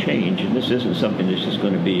going through a change, and this isn't something that's just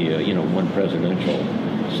going to be, one presidential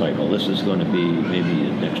cycle. This is going to be maybe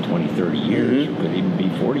the next 20, 30 years, or could even be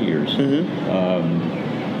 40 years.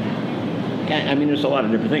 I mean, there's a lot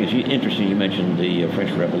of different things. Interesting, you mentioned the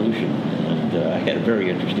French Revolution, and I had a very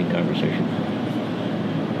interesting conversation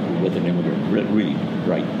with an immigrant, really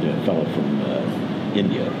bright fellow from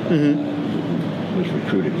India, who was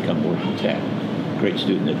recruited to come work with that. Great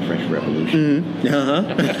student at the French Revolution. He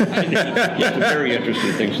had some very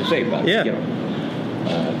interesting things to say about it,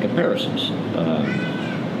 comparisons.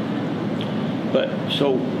 But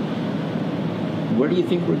so, where do you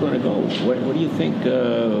think we're going to go? What do you think?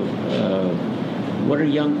 What are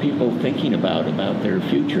young people thinking about their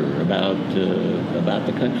future, about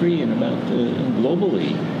the country, and about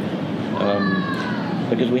globally?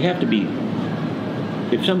 Because we have to be.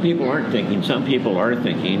 If some people aren't thinking, some people are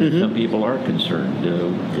thinking. Some people are concerned.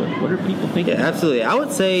 What are people thinking? Yeah, absolutely. I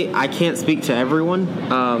would say I can't speak to everyone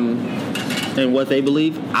and what they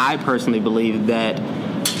believe. I personally believe that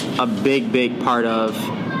a big part of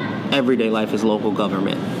everyday life is local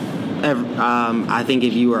government. I think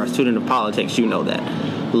if you are a student of politics, you know that.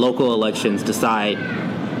 Local elections decide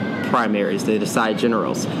primaries. They decide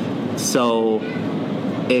generals. So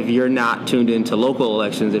if you're not tuned into local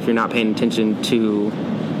elections, if you're not paying attention to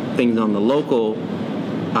things on the local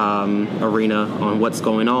arena, on what's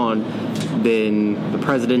going on, then the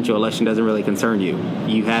presidential election doesn't really concern you.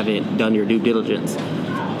 You haven't done your due diligence.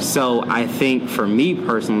 So I think for me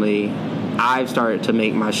personally, I've started to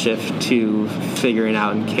make my shift to figuring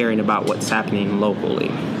out and caring about what's happening locally.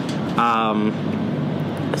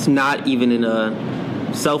 It's not even in a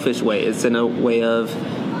selfish way. It's in a way of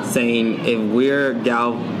saying if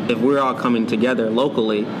we're all coming together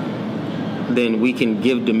locally, then we can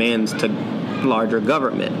give demands to larger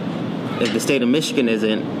government. If the state of Michigan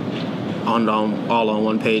isn't all on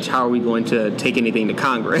one page, how are we going to take anything to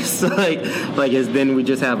Congress? Then we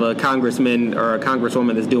just have a congressman or a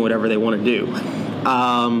congresswoman that's doing whatever they want to do.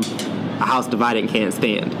 A house divided can't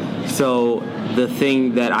stand. So the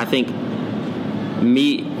thing that I think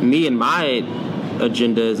me and my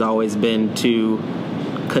agenda has always been to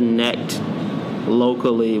connect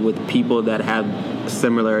locally with people that have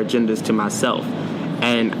similar agendas to myself.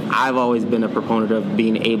 And I've always been a proponent of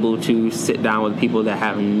being able to sit down with people that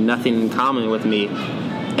have nothing in common with me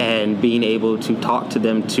and being able to talk to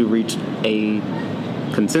them to reach a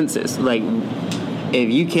consensus. Like, if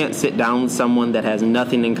you can't sit down with someone that has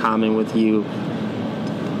nothing in common with you,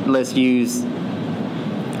 let's use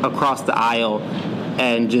across the aisle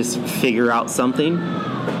and just figure out something,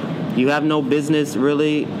 you have no business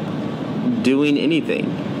really doing anything.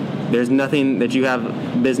 There's nothing that you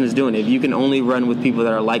have business doing. If you can only run with people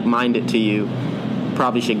that are like-minded to you,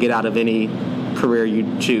 probably should get out of any career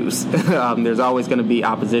you choose. There's always going to be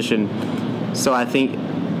opposition. So I think,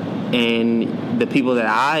 and the people that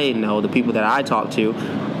I know, the people that I talk to,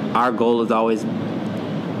 our goal is always,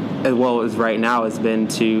 as well as right now, has been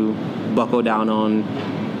to buckle down on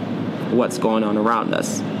what's going on around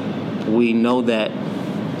us. We know that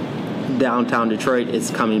downtown Detroit is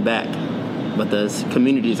coming back, but the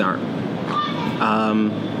communities aren't.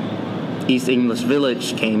 East English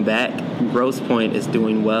Village came back. Grosse Pointe is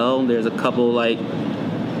doing well. There's a couple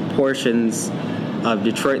portions of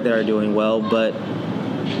Detroit that are doing well, but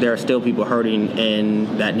there are still people hurting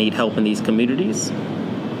and that need help in these communities.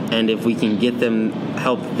 And if we can get them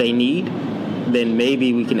help they need, then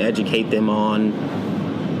maybe we can educate them on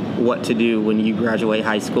what to do when you graduate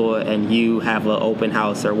high school and you have an open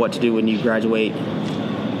house, or what to do when you graduate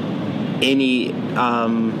any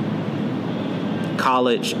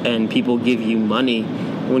college and people give you money.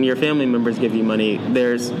 When your family members give you money,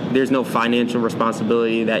 there's no financial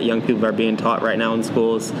responsibility that young people are being taught right now in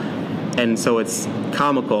schools. And so it's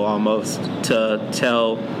comical almost to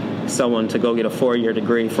tell someone to go get a 4-year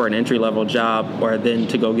degree for an entry-level job, or then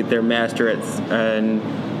to go get their master's and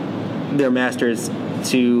their masters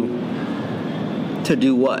to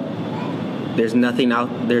do what? There's nothing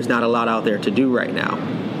out. There's not a lot out there to do right now.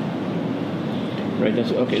 Right.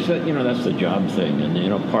 That's okay. So that's the job thing, and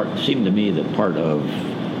seemed to me that part of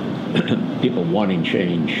people wanting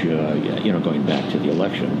change, going back to the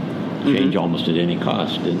election, change almost at any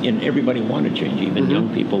cost, and everybody wanted change, even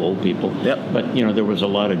young people, old people. Yep. But there was a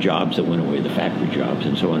lot of jobs that went away, the factory jobs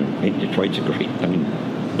and so on. Detroit's a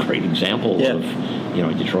great example of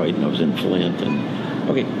Detroit, and I was in Flint,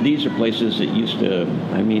 and these are places that used to.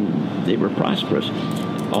 They were prosperous.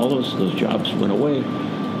 All those jobs went away,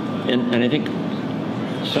 and I think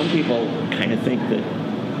some people kind of think that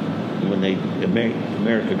when they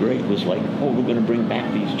America Great was like, we're going to bring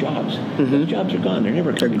back these jobs. Those jobs are gone. They're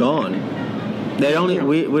never coming. They're gone. Back. They don't.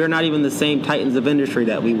 We're not even the same titans of industry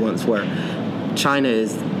that we once were. China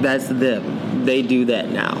that's them. They do that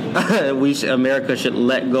now. America should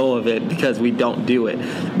let go of it because we don't do it.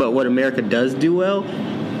 But what America does do well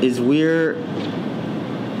is we're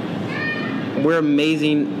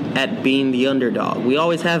amazing at being the underdog. We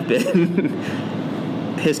always have been.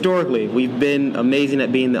 Historically, we've been amazing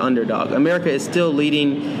at being the underdog. America is still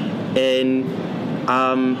leading in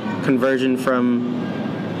conversion from,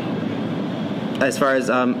 as far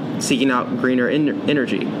as seeking out greener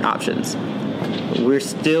energy options. We're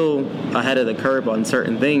still ahead of the curve on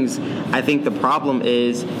certain things. I think the problem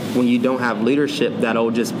is when you don't have leadership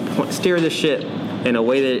that'll just steer the ship in a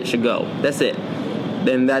way that it should go. That's it.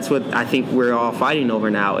 Then that's what I think we're all fighting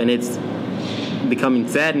over now, and it's becoming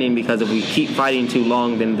saddening because if we keep fighting too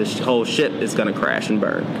long, then the whole ship is going to crash and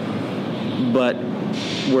burn. But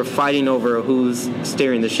we're fighting over who's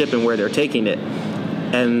steering the ship and where they're taking it.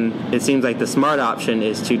 And it seems like the smart option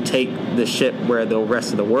is to take the ship where the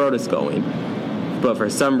rest of the world is going. But for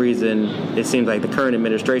some reason, it seems like the current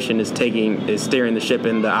administration is steering the ship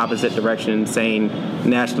in the opposite direction, saying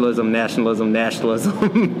nationalism, nationalism,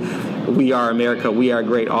 nationalism. We are America. We are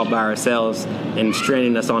great all by ourselves, and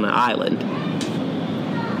stranding us on an island.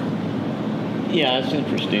 Yeah, it's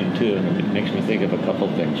interesting, too, and it makes me think of a couple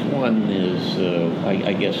things. One is,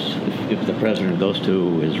 I guess, if the president goes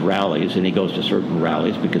to his rallies, and he goes to certain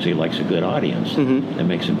rallies because he likes a good audience, that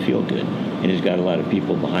makes him feel good. And he's got a lot of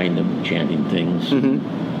people behind him chanting things.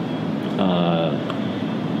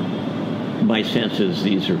 My sense is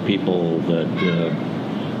these are people that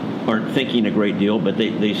aren't thinking a great deal, but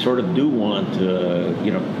they sort of do want,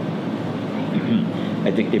 I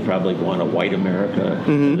think they probably want a white America.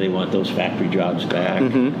 They want those factory jobs back.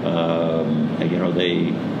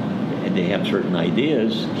 They have certain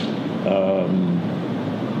ideas,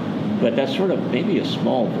 but that's sort of maybe a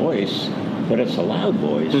small voice, but it's a loud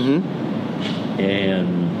voice.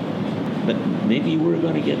 But maybe we're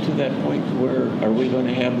going to get to that point where are we going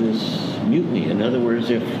to have this mutiny? In other words,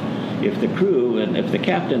 if the crew and if the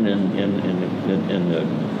captain and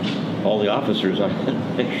all the officers on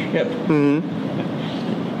the ship.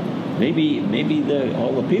 Maybe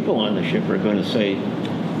all the people on the ship are going to say,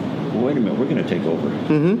 wait a minute, we're going to take over.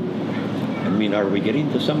 Are we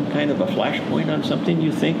getting to some kind of a flashpoint on something,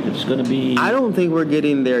 you think, that's going to be... I don't think we're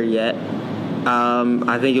getting there yet.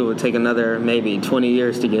 I think it would take another maybe 20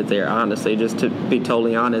 years to get there, honestly, just to be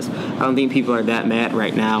totally honest. I don't think people are that mad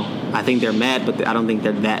right now. I think they're mad, but I don't think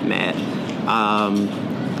they're that mad.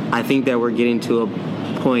 I think that we're getting to a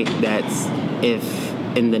point that's if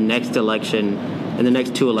in the next election... In the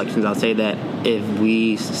next two elections, I'll say that if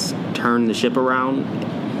we turn the ship around,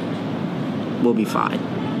 we'll be fine.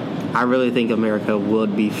 I really think America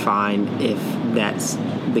would be fine if that's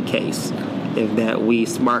the case. If that we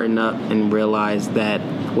smarten up and realize that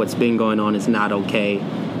what's been going on is not okay.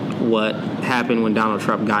 What happened when Donald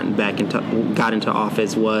Trump got into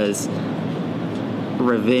office was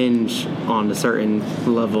revenge on a certain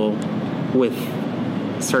level with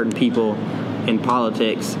certain people in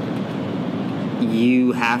politics.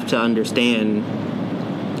 You have to understand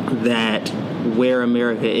that where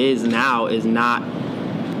America is now is not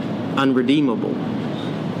unredeemable.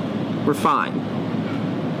 We're fine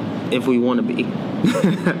if we want to be,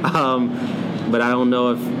 but I don't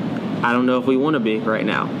know if we want to be right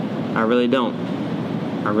now. I really don't.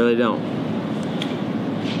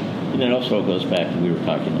 And it also goes back, and we were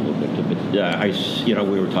talking a little bit,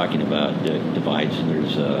 we were talking about divides, and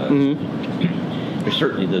there's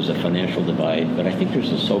a financial divide, but I think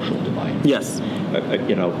there's a social divide. Yes.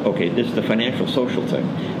 This is the financial social thing,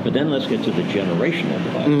 but then let's get to the generational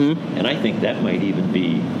divide, and I think that might even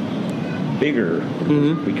be bigger.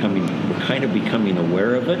 We're kind of becoming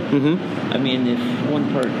aware of it. If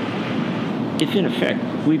one part if in effect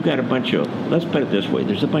we've got a bunch of, let's put it this way,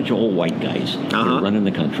 there's a bunch of old white guys that are running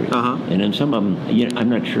the country, and then some of them, I'm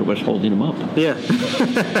not sure what's holding them up. Yeah.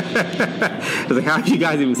 I was like, how are you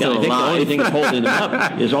guys even still I think alive? the only thing that's holding them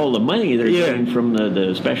up is all the money they're getting from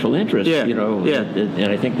the special interest,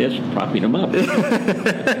 and I think that's propping them up.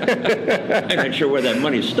 I'm not sure where that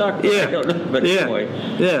money's stuck, I don't know, but anyway.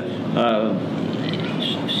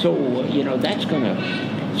 So, that's going to,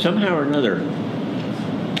 somehow or another,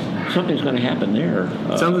 something's going to happen there.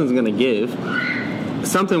 Something's going to give.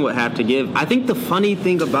 Something would have to give. I think the funny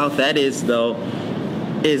thing about that is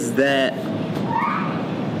that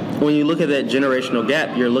when you look at that generational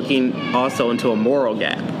gap, you're looking also into a moral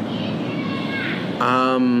gap.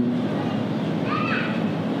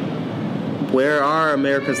 Where are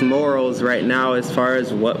America's morals right now as far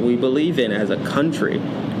as what we believe in as a country?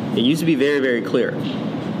 It used to be very, very clear.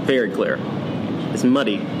 Very clear. It's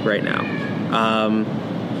muddy right now.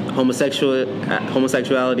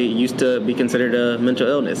 Homosexuality used to be considered a mental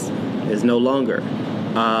illness. It's no longer.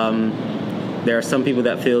 There are some people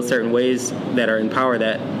that feel certain ways that are in power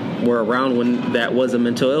that were around when that was a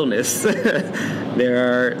mental illness.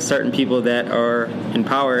 There are certain people that are in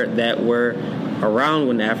power that were around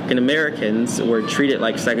when African Americans were treated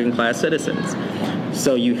like second-class citizens.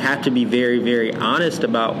 So you have to be very, very honest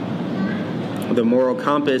about the moral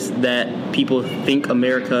compass that people think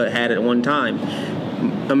America had at one time.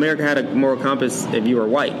 America had a moral compass if you were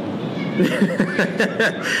white.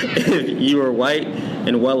 If you were white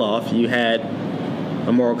and well off, you had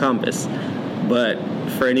a moral compass. But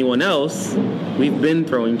for anyone else, we've been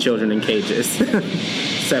throwing children in cages,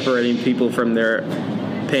 separating people from their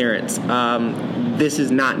parents. This is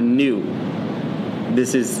not new.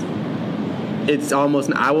 It's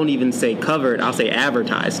almost, I won't even say covered, I'll say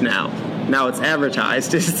advertised now. Now it's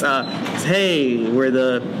advertised. It's hey,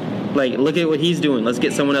 look at what he's doing. Let's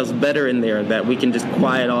get someone else better in there that we can just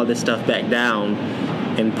quiet all this stuff back down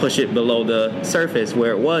and push it below the surface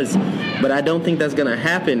where it was. But I don't think that's going to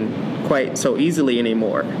happen quite so easily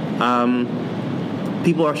anymore.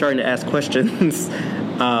 People are starting to ask questions.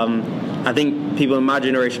 I think people in my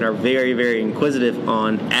generation are very, very inquisitive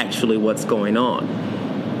on actually what's going on.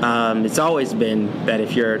 It's always been that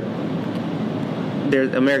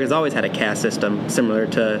America's always had a caste system similar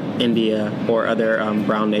to India or other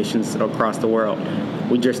brown nations across the world.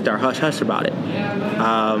 We just are hush-hush about it.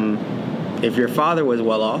 If your father was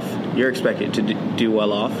well off, you're expected to do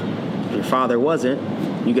well off. If your father wasn't,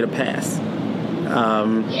 you get a pass.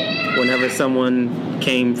 Whenever someone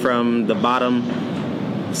came from the bottom,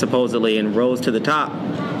 supposedly, and rose to the top,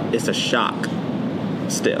 it's a shock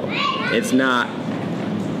still. It's not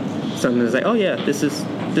something that's like, oh yeah,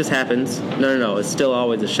 this happens. No, it's still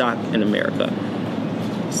always a shock in America.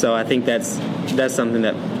 So I think that's something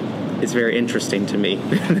that is very interesting to me,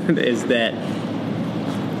 is that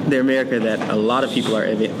the America that a lot of people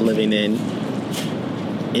are living in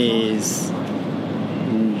is,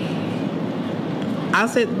 I'll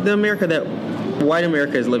say the America that white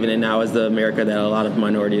America is living in now is the America that a lot of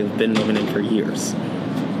minorities have been living in for years.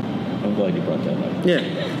 I'm glad you brought that up. Yeah.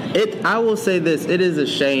 I will say this. It is a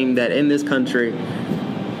shame that in this country,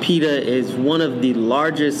 PETA is one of the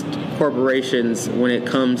largest corporations when it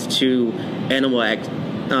comes to animal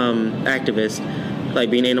activists, like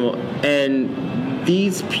being animal. And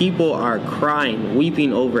these people are crying,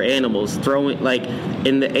 weeping over animals, throwing, like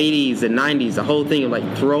in the 80s and 90s, the whole thing of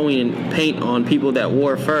like throwing paint on people that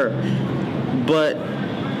wore fur. But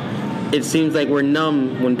it seems like we're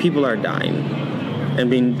numb when people are dying and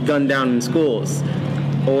being gunned down in schools.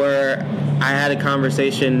 Or I had a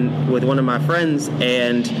conversation with one of my friends,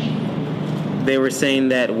 and they were saying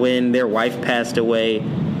that when their wife passed away,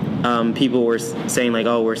 people were saying like,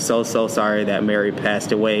 oh, we're so sorry that Mary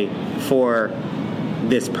passed away for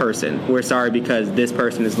this person. We're sorry because this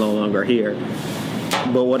person is no longer here.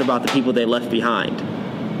 But what about the people they left behind?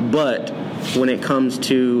 But when it comes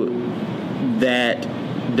to that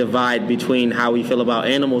divide between how we feel about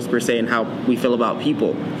animals per se and how we feel about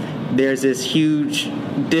people, there's this huge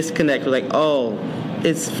disconnect. Like, oh,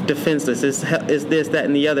 it's defenseless. It's this, that,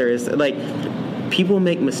 and the other. It's like people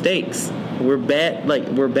make mistakes. We're bad. Like,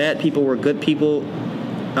 we're bad people. We're good people.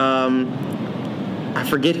 I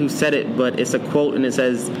forget who said it, but it's a quote, and it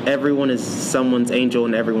says, "Everyone is someone's angel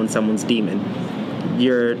and everyone's someone's demon."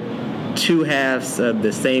 You're two halves of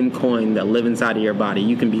the same coin that live inside of your body.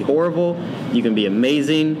 You can be horrible. You can be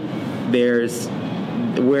amazing.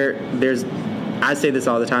 I say this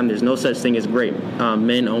all the time, there's no such thing as great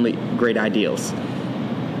men, only great ideals.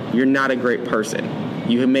 You're not a great person.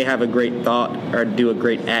 You may have a great thought or do a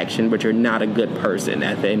great action, but you're not a good person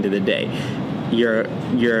at the end of the day.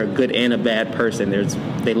 you're a good and a bad person.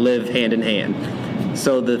 They live hand in hand.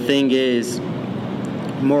 So the thing is,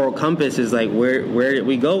 moral compass is like, where did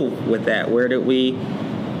we go with that? Where did we?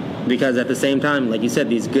 Because at the same time, like you said,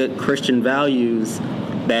 these good Christian values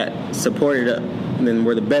that supported and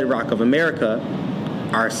were the bedrock of America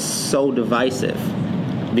are so divisive,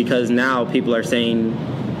 because now people are saying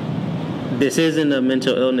this isn't a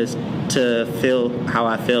mental illness to feel how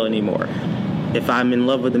I feel anymore. If I'm in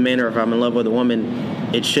love with a man or if I'm in love with a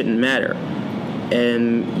woman, it shouldn't matter.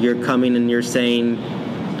 And you're coming and you're saying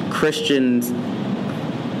Christianity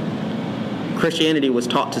was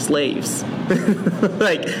taught to slaves.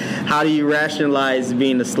 Like, how do you rationalize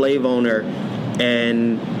being a slave owner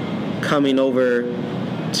and coming over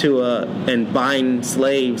to and buying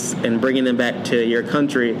slaves and bringing them back to your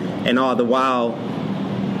country, and all the while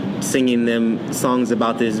singing them songs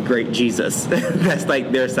about this great Jesus? That's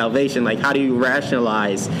like their salvation. Like, how do you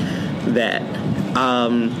rationalize that?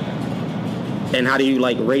 And how do you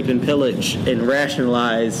like rape and pillage and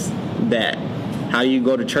rationalize that? How do you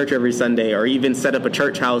go to church every Sunday, or even set up a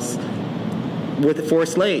church house for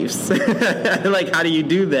slaves? Like, how do you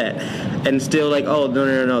do that and still like, oh,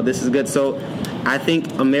 no, this is good? So I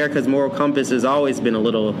think America's moral compass has always been a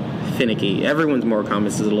little finicky. Everyone's moral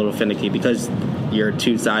compass is a little finicky because you're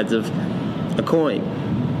two sides of a coin.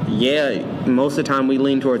 Yeah, most of the time we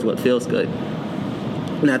lean towards what feels good.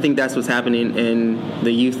 And I think that's what's happening in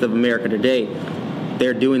the youth of America today.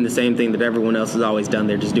 They're doing the same thing that everyone else has always done.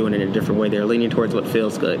 They're just doing it in a different way. They're leaning towards what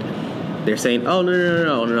feels good. They're saying, oh,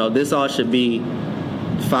 no, this all should be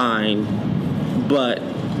fine, but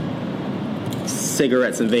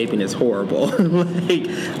cigarettes and vaping is horrible. Like,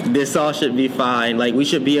 this all should be fine. Like, we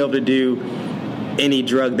should be able to do any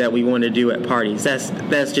drug that we want to do at parties. That's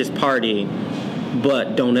just partying.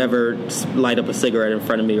 But don't ever light up a cigarette in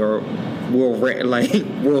front of me, or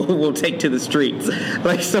we'll take to the streets.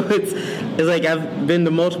 Like, so it's like I've been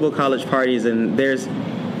to multiple college parties, and there's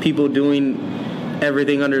people doing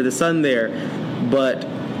everything under the sun there, but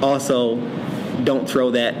also don't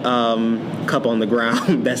throw that cup on the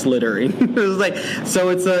ground that's littering. It's like,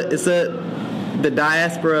 so the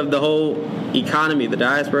diaspora of the whole economy, the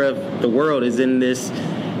diaspora of the world is in this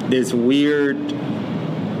weird.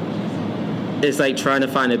 It's like trying to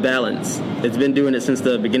find a balance. It's been doing it since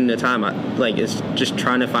the beginning of time. It's just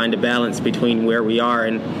trying to find a balance between where we are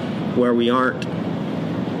and where we aren't.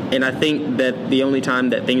 And I think that the only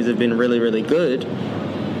time that things have been really, really good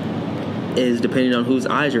is depending on whose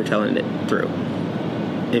eyes you're telling it through.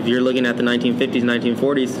 If you're looking at the 1950s,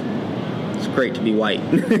 1940s, it's great to be white.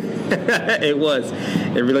 It was.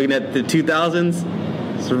 If you're looking at the 2000s,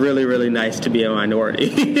 it's really, really nice to be a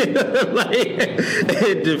minority. It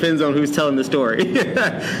depends on who's telling the story.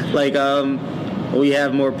 We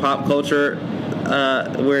have more pop culture.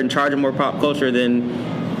 We're in charge of more pop culture than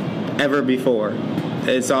ever before.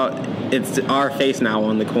 It's our face now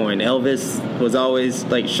on the coin. Elvis was always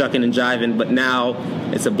like shucking and jiving, but now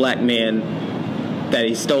it's a black man that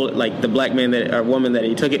he stole it, like the black man or woman that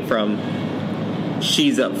he took it from.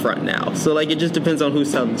 She's up front now. So like, it just depends on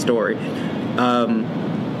who's telling the story.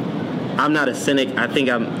 I'm not a cynic. I think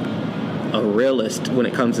I'm a realist when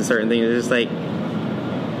it comes to certain things. It's just like,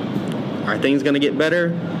 are things going to get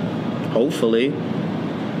better? Hopefully.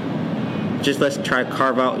 Just let's try to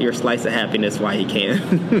carve out your slice of happiness while you can.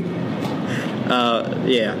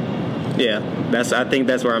 Yeah. I think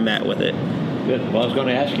that's where I'm at with it. Good. Well, I was going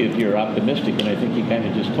to ask you if you're optimistic, and I think you kind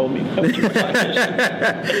of just told me how much you're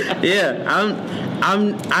optimistic. Yeah,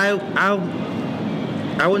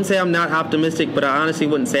 I wouldn't say I'm not optimistic, but I honestly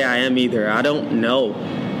wouldn't say I am either. I don't know.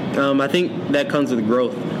 I think that comes with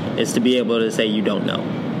growth, is to be able to say you don't know.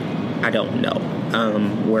 I don't know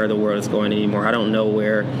where the world is going anymore. I don't know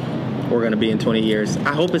where we're going to be in 20 years.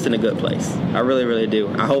 I hope it's in a good place. I really, really do.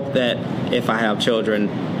 I hope that if I have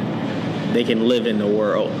children, they can live in a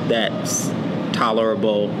world that's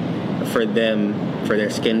tolerable for them, for their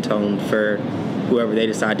skin tone, for whoever they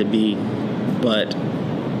decide to be. But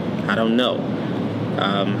I don't know.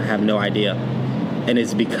 I have no idea. And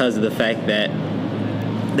it's because of the fact that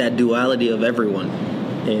duality of everyone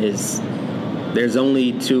is, there's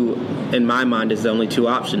only two, in my mind, there's only two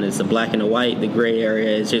options. It's the black and the white. The gray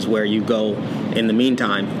area is just where you go in the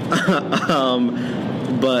meantime.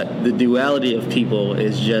 But the duality of people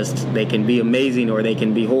is just, they can be amazing or they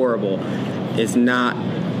can be horrible. It's not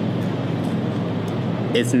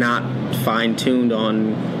fine-tuned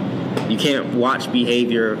on, you can't watch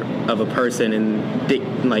behavior of a person and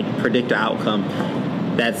predict the outcome.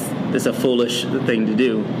 That's a foolish thing to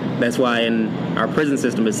do. That's why our prison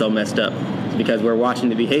system is so messed up. It's because we're watching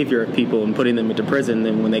the behavior of people and putting them into prison,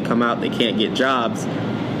 and when they come out, they can't get jobs.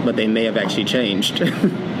 but they may have actually changed.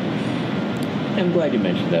 I'm glad you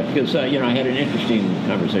mentioned that because, I had an interesting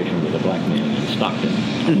conversation with a black man in Stockton,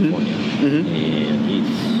 California, and he's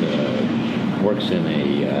works in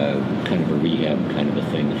a kind of a rehab kind of a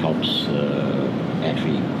thing that helps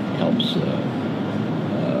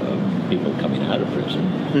people coming out of prison.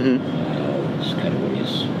 It's kind of what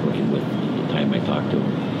he's working with at the time I talked to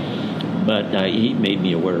him. But he made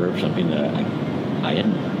me aware of something that I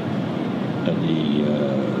hadn't,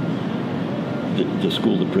 the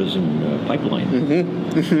school to prison pipeline.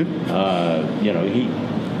 He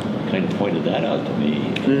kind of pointed that out to me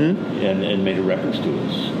and made a reference to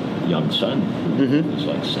his young son, who was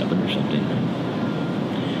like 7 or something.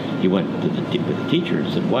 He went to with the teacher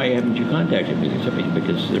and said, "Why haven't you contacted me?" They said,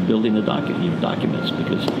 "Because they're building the documents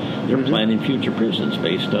because they're planning future prisons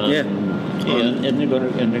based on and they're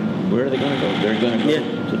going to where are they going to go? They're going to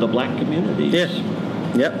go to the black communities."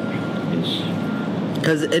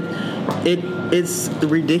 Because it's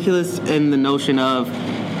ridiculous in the notion of.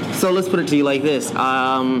 So let's put it to you like this: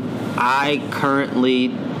 I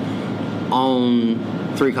currently own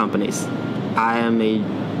 3 companies. I am a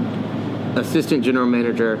assistant general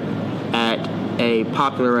manager at a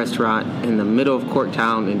popular restaurant in the middle of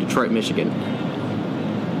Corktown in Detroit, Michigan.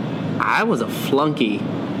 I was a flunky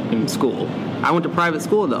in school. I went to private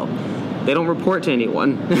school, though. They don't report to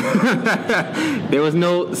anyone. There was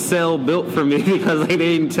no cell built for me because they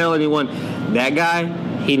didn't tell anyone, that guy,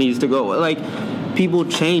 he needs to go. Like, people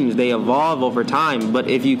change. They evolve over time. But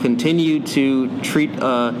if you continue to treat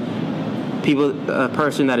a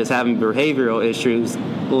person that is having behavioral issues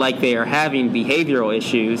like they are having behavioral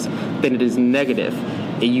issues, then it is negative.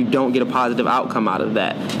 You don't get a positive outcome out of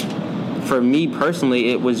that. For me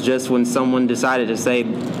personally, it was just when someone decided to say,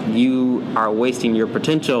 you are wasting your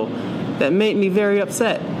potential, that made me very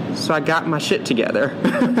upset. So I got my shit together.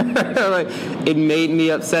 Like, it made me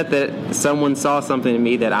upset that someone saw something in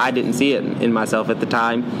me that I didn't see it in myself at the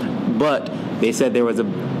time, but they said there was a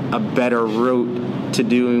better route to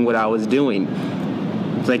doing what I was doing.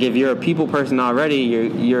 It's like if you're a people person already,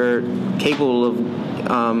 you're capable of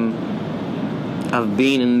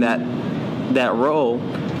being in that role.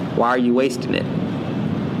 Why are you wasting it?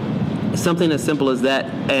 Something as simple as that,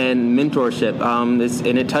 and mentorship. And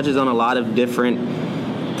it touches on a lot of different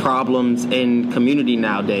problems in community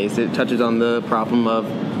nowadays. It touches on the problem of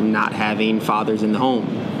not having fathers in the home.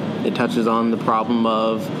 It touches on the problem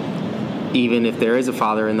of, even if there is a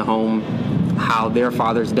father in the home, how their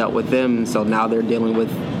fathers dealt with them, so now they're dealing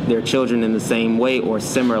with their children in the same way or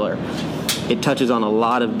similar. It touches on a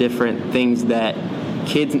lot of different things that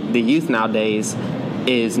the youth nowadays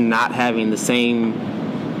is not having the same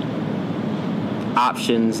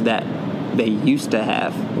options that they used to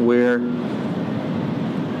have, where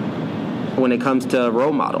when it comes to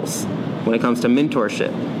role models, when it comes to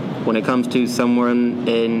mentorship, when it comes to someone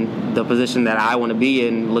in the position that I want to be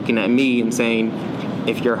in looking at me and saying,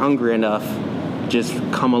 if you're hungry enough, just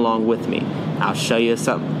come along with me. I'll show you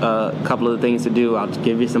a couple of the things to do. I'll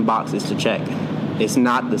give you some boxes to check. It's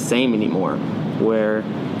not the same anymore, where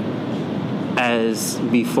as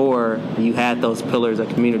before you had those pillars of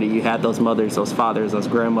community, you had those mothers, those fathers, those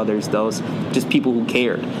grandmothers, those just people who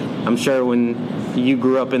cared. I'm sure when you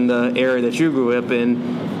grew up in the era that you grew up in,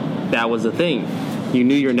 that was a thing. You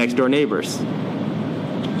knew your next door neighbors.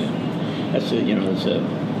 Yeah. That's it.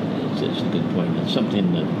 It's a good point. And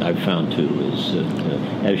something that I've found too is that,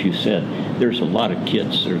 as you said, there's a lot of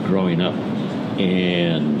kids that are growing up,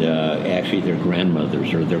 and actually their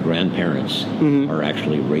grandmothers or their grandparents are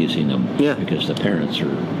actually raising them because the parents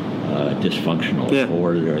are dysfunctional,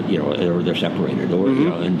 or they're separated, or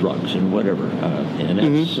in drugs and whatever. And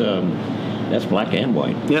that's black and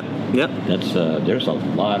white. Yep. That's there's a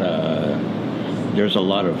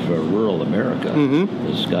lot of rural America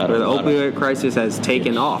that's got where the opioid crisis has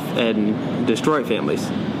taken off and destroyed families.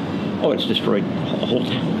 Oh, it's destroyed whole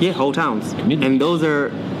towns. Yeah, whole towns. Communities. And those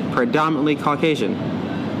are predominantly Caucasian.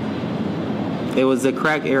 It was the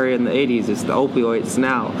crack area in the 80s. It's the opioids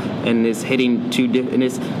now, and it's hitting two different.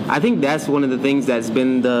 I think that's one of the things that's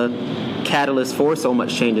been the catalyst for so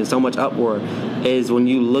much change and so much uproar, is when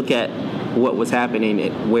you look at what was happening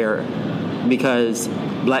because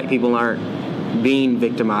black people aren't being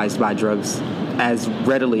victimized by drugs as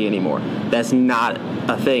readily anymore. That's not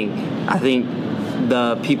a thing. I think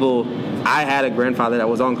I had a grandfather that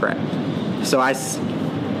was on crack, so I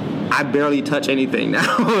barely touch anything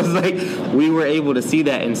now. It's like we were able to see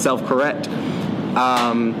that and self-correct.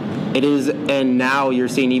 It is, and now you're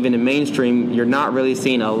seeing even in mainstream, you're not really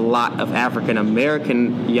seeing a lot of African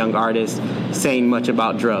American young artists saying much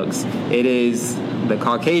about drugs. It is the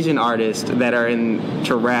Caucasian artists that are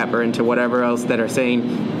into rap or into whatever else that are saying,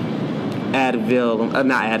 Advil,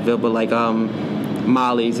 not Advil, but like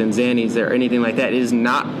Molly's and Xannies or anything like that. It is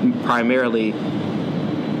not primarily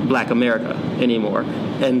Black America anymore.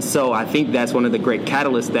 And so I think that's one of the great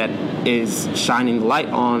catalysts that is shining light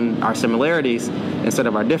on our similarities instead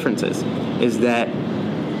of our differences, is that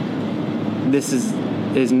this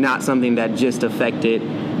is not something that just affected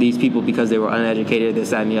these people because they were uneducated, this,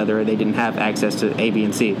 that, and the other, or they didn't have access to A, B,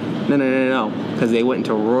 and C. No. Because they went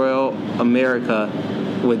into rural America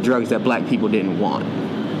with drugs that black people didn't want.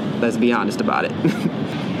 Let's be honest about it.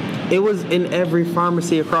 It was in every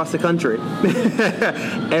pharmacy across the country.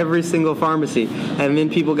 Every single pharmacy. And then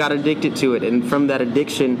people got addicted to it. And from that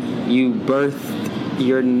addiction, you birthed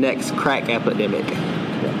your next crack epidemic.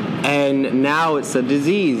 And now it's a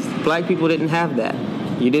disease. Black people didn't have that.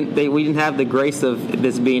 We didn't have the grace of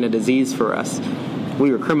this being a disease for us.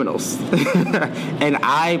 We were criminals. And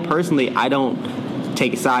I don't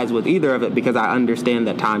take sides with either of it because I understand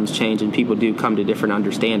that times change and people do come to different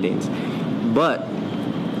understandings. But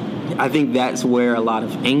I think that's where a lot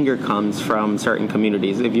of anger comes from certain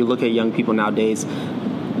communities. If you look at young people nowadays,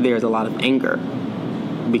 there's a lot of anger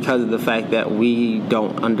because of the fact that we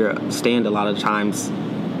don't understand a lot of times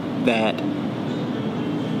that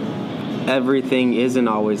everything isn't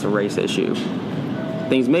always a race issue.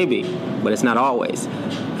 Things may be, but it's not always.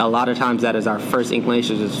 A lot of times that is our first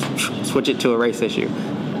inclination to switch it to a race issue.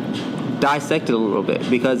 Dissect it a little bit,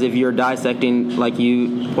 because if you're dissecting, like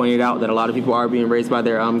you pointed out, that a lot of people are being raised by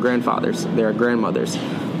their grandfathers, their grandmothers,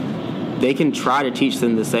 they can try to teach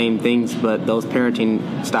them the same things, but those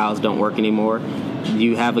parenting styles don't work anymore.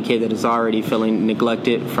 You have a kid that is already feeling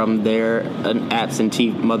neglected from their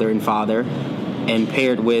absentee mother and father, and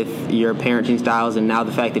paired with your parenting styles, and now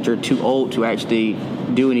the fact that you're too old to actually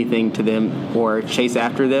do anything to them or chase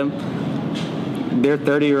after them, their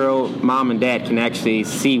 30-year-old mom and dad can actually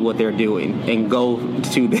see what they're doing and go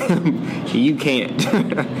to them. You can't.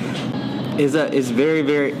 It's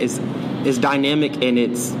dynamic in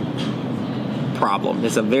its problem.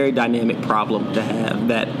 It's a very dynamic problem to have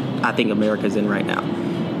that I think America's in right now.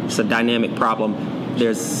 It's a dynamic problem.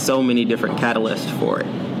 There's so many different catalysts for it.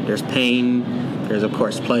 There's pain. There's, of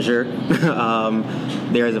course, pleasure.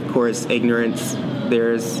 There's, of course, ignorance.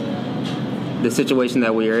 There's the situation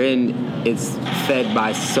that we are in. It's fed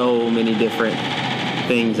by so many different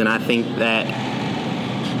things, and I think that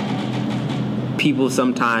people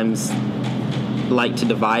sometimes like to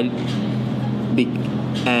divide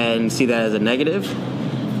and see that as a negative.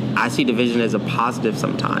 I see division as a positive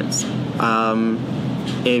sometimes.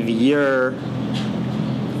 If you're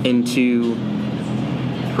into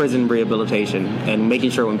prison rehabilitation and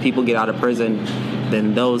making sure when people get out of prison,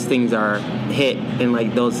 then those things are hit and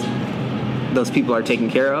like those people are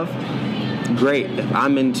taken care of, great. If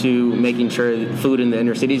I'm into making sure food in the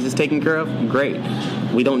inner cities is taken care of, great.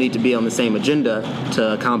 We don't need to be on the same agenda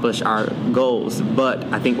to accomplish our goals. But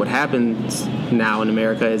I think what happens now in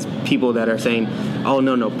America is people that are saying, oh,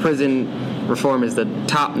 no, prison reform is the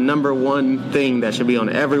top number one thing that should be on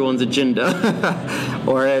everyone's agenda.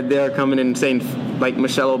 Or they're coming in and saying, like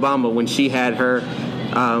Michelle Obama, when she had her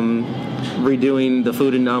redoing the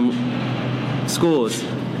food in schools,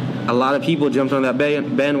 a lot of people jumped on that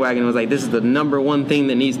bandwagon and was like, this is the number one thing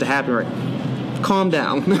that needs to happen. Right? Calm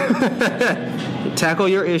down. Tackle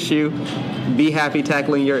your issue. Be happy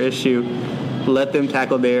tackling your issue. Let them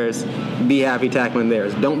tackle theirs. Be happy tackling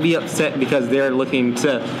theirs. Don't be upset because they're looking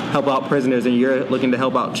to help out prisoners and you're looking to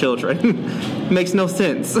help out children. Makes no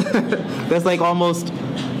sense. That's like almost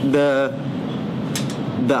the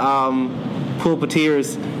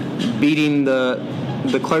pulpiteers beating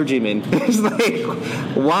the clergyman. It's like,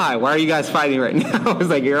 why? Why are you guys fighting right now? It's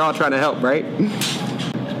like, you're all trying to help, right?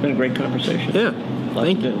 It's been a great conversation. Yeah.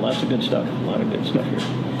 Lots of good stuff. A lot of good stuff here.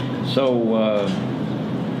 So,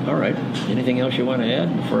 all right. Anything else you want to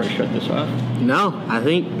add before I shut this off? No.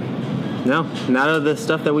 None of the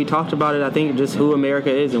stuff that we talked about it. I think just who America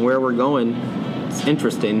is and where we're going. It's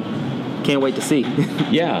interesting. Can't wait to see.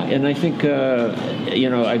 Yeah, and I think,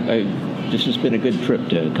 this has been a good trip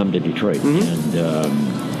to come to Detroit. Mm-hmm.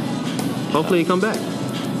 And hopefully you come back.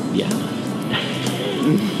 Yeah.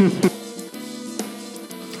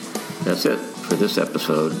 That's it for this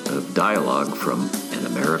episode of Dialogue from An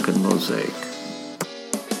American Mosaic.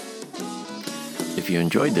 If you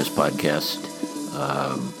enjoyed this podcast,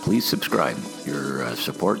 please subscribe. Your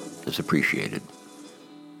support is appreciated.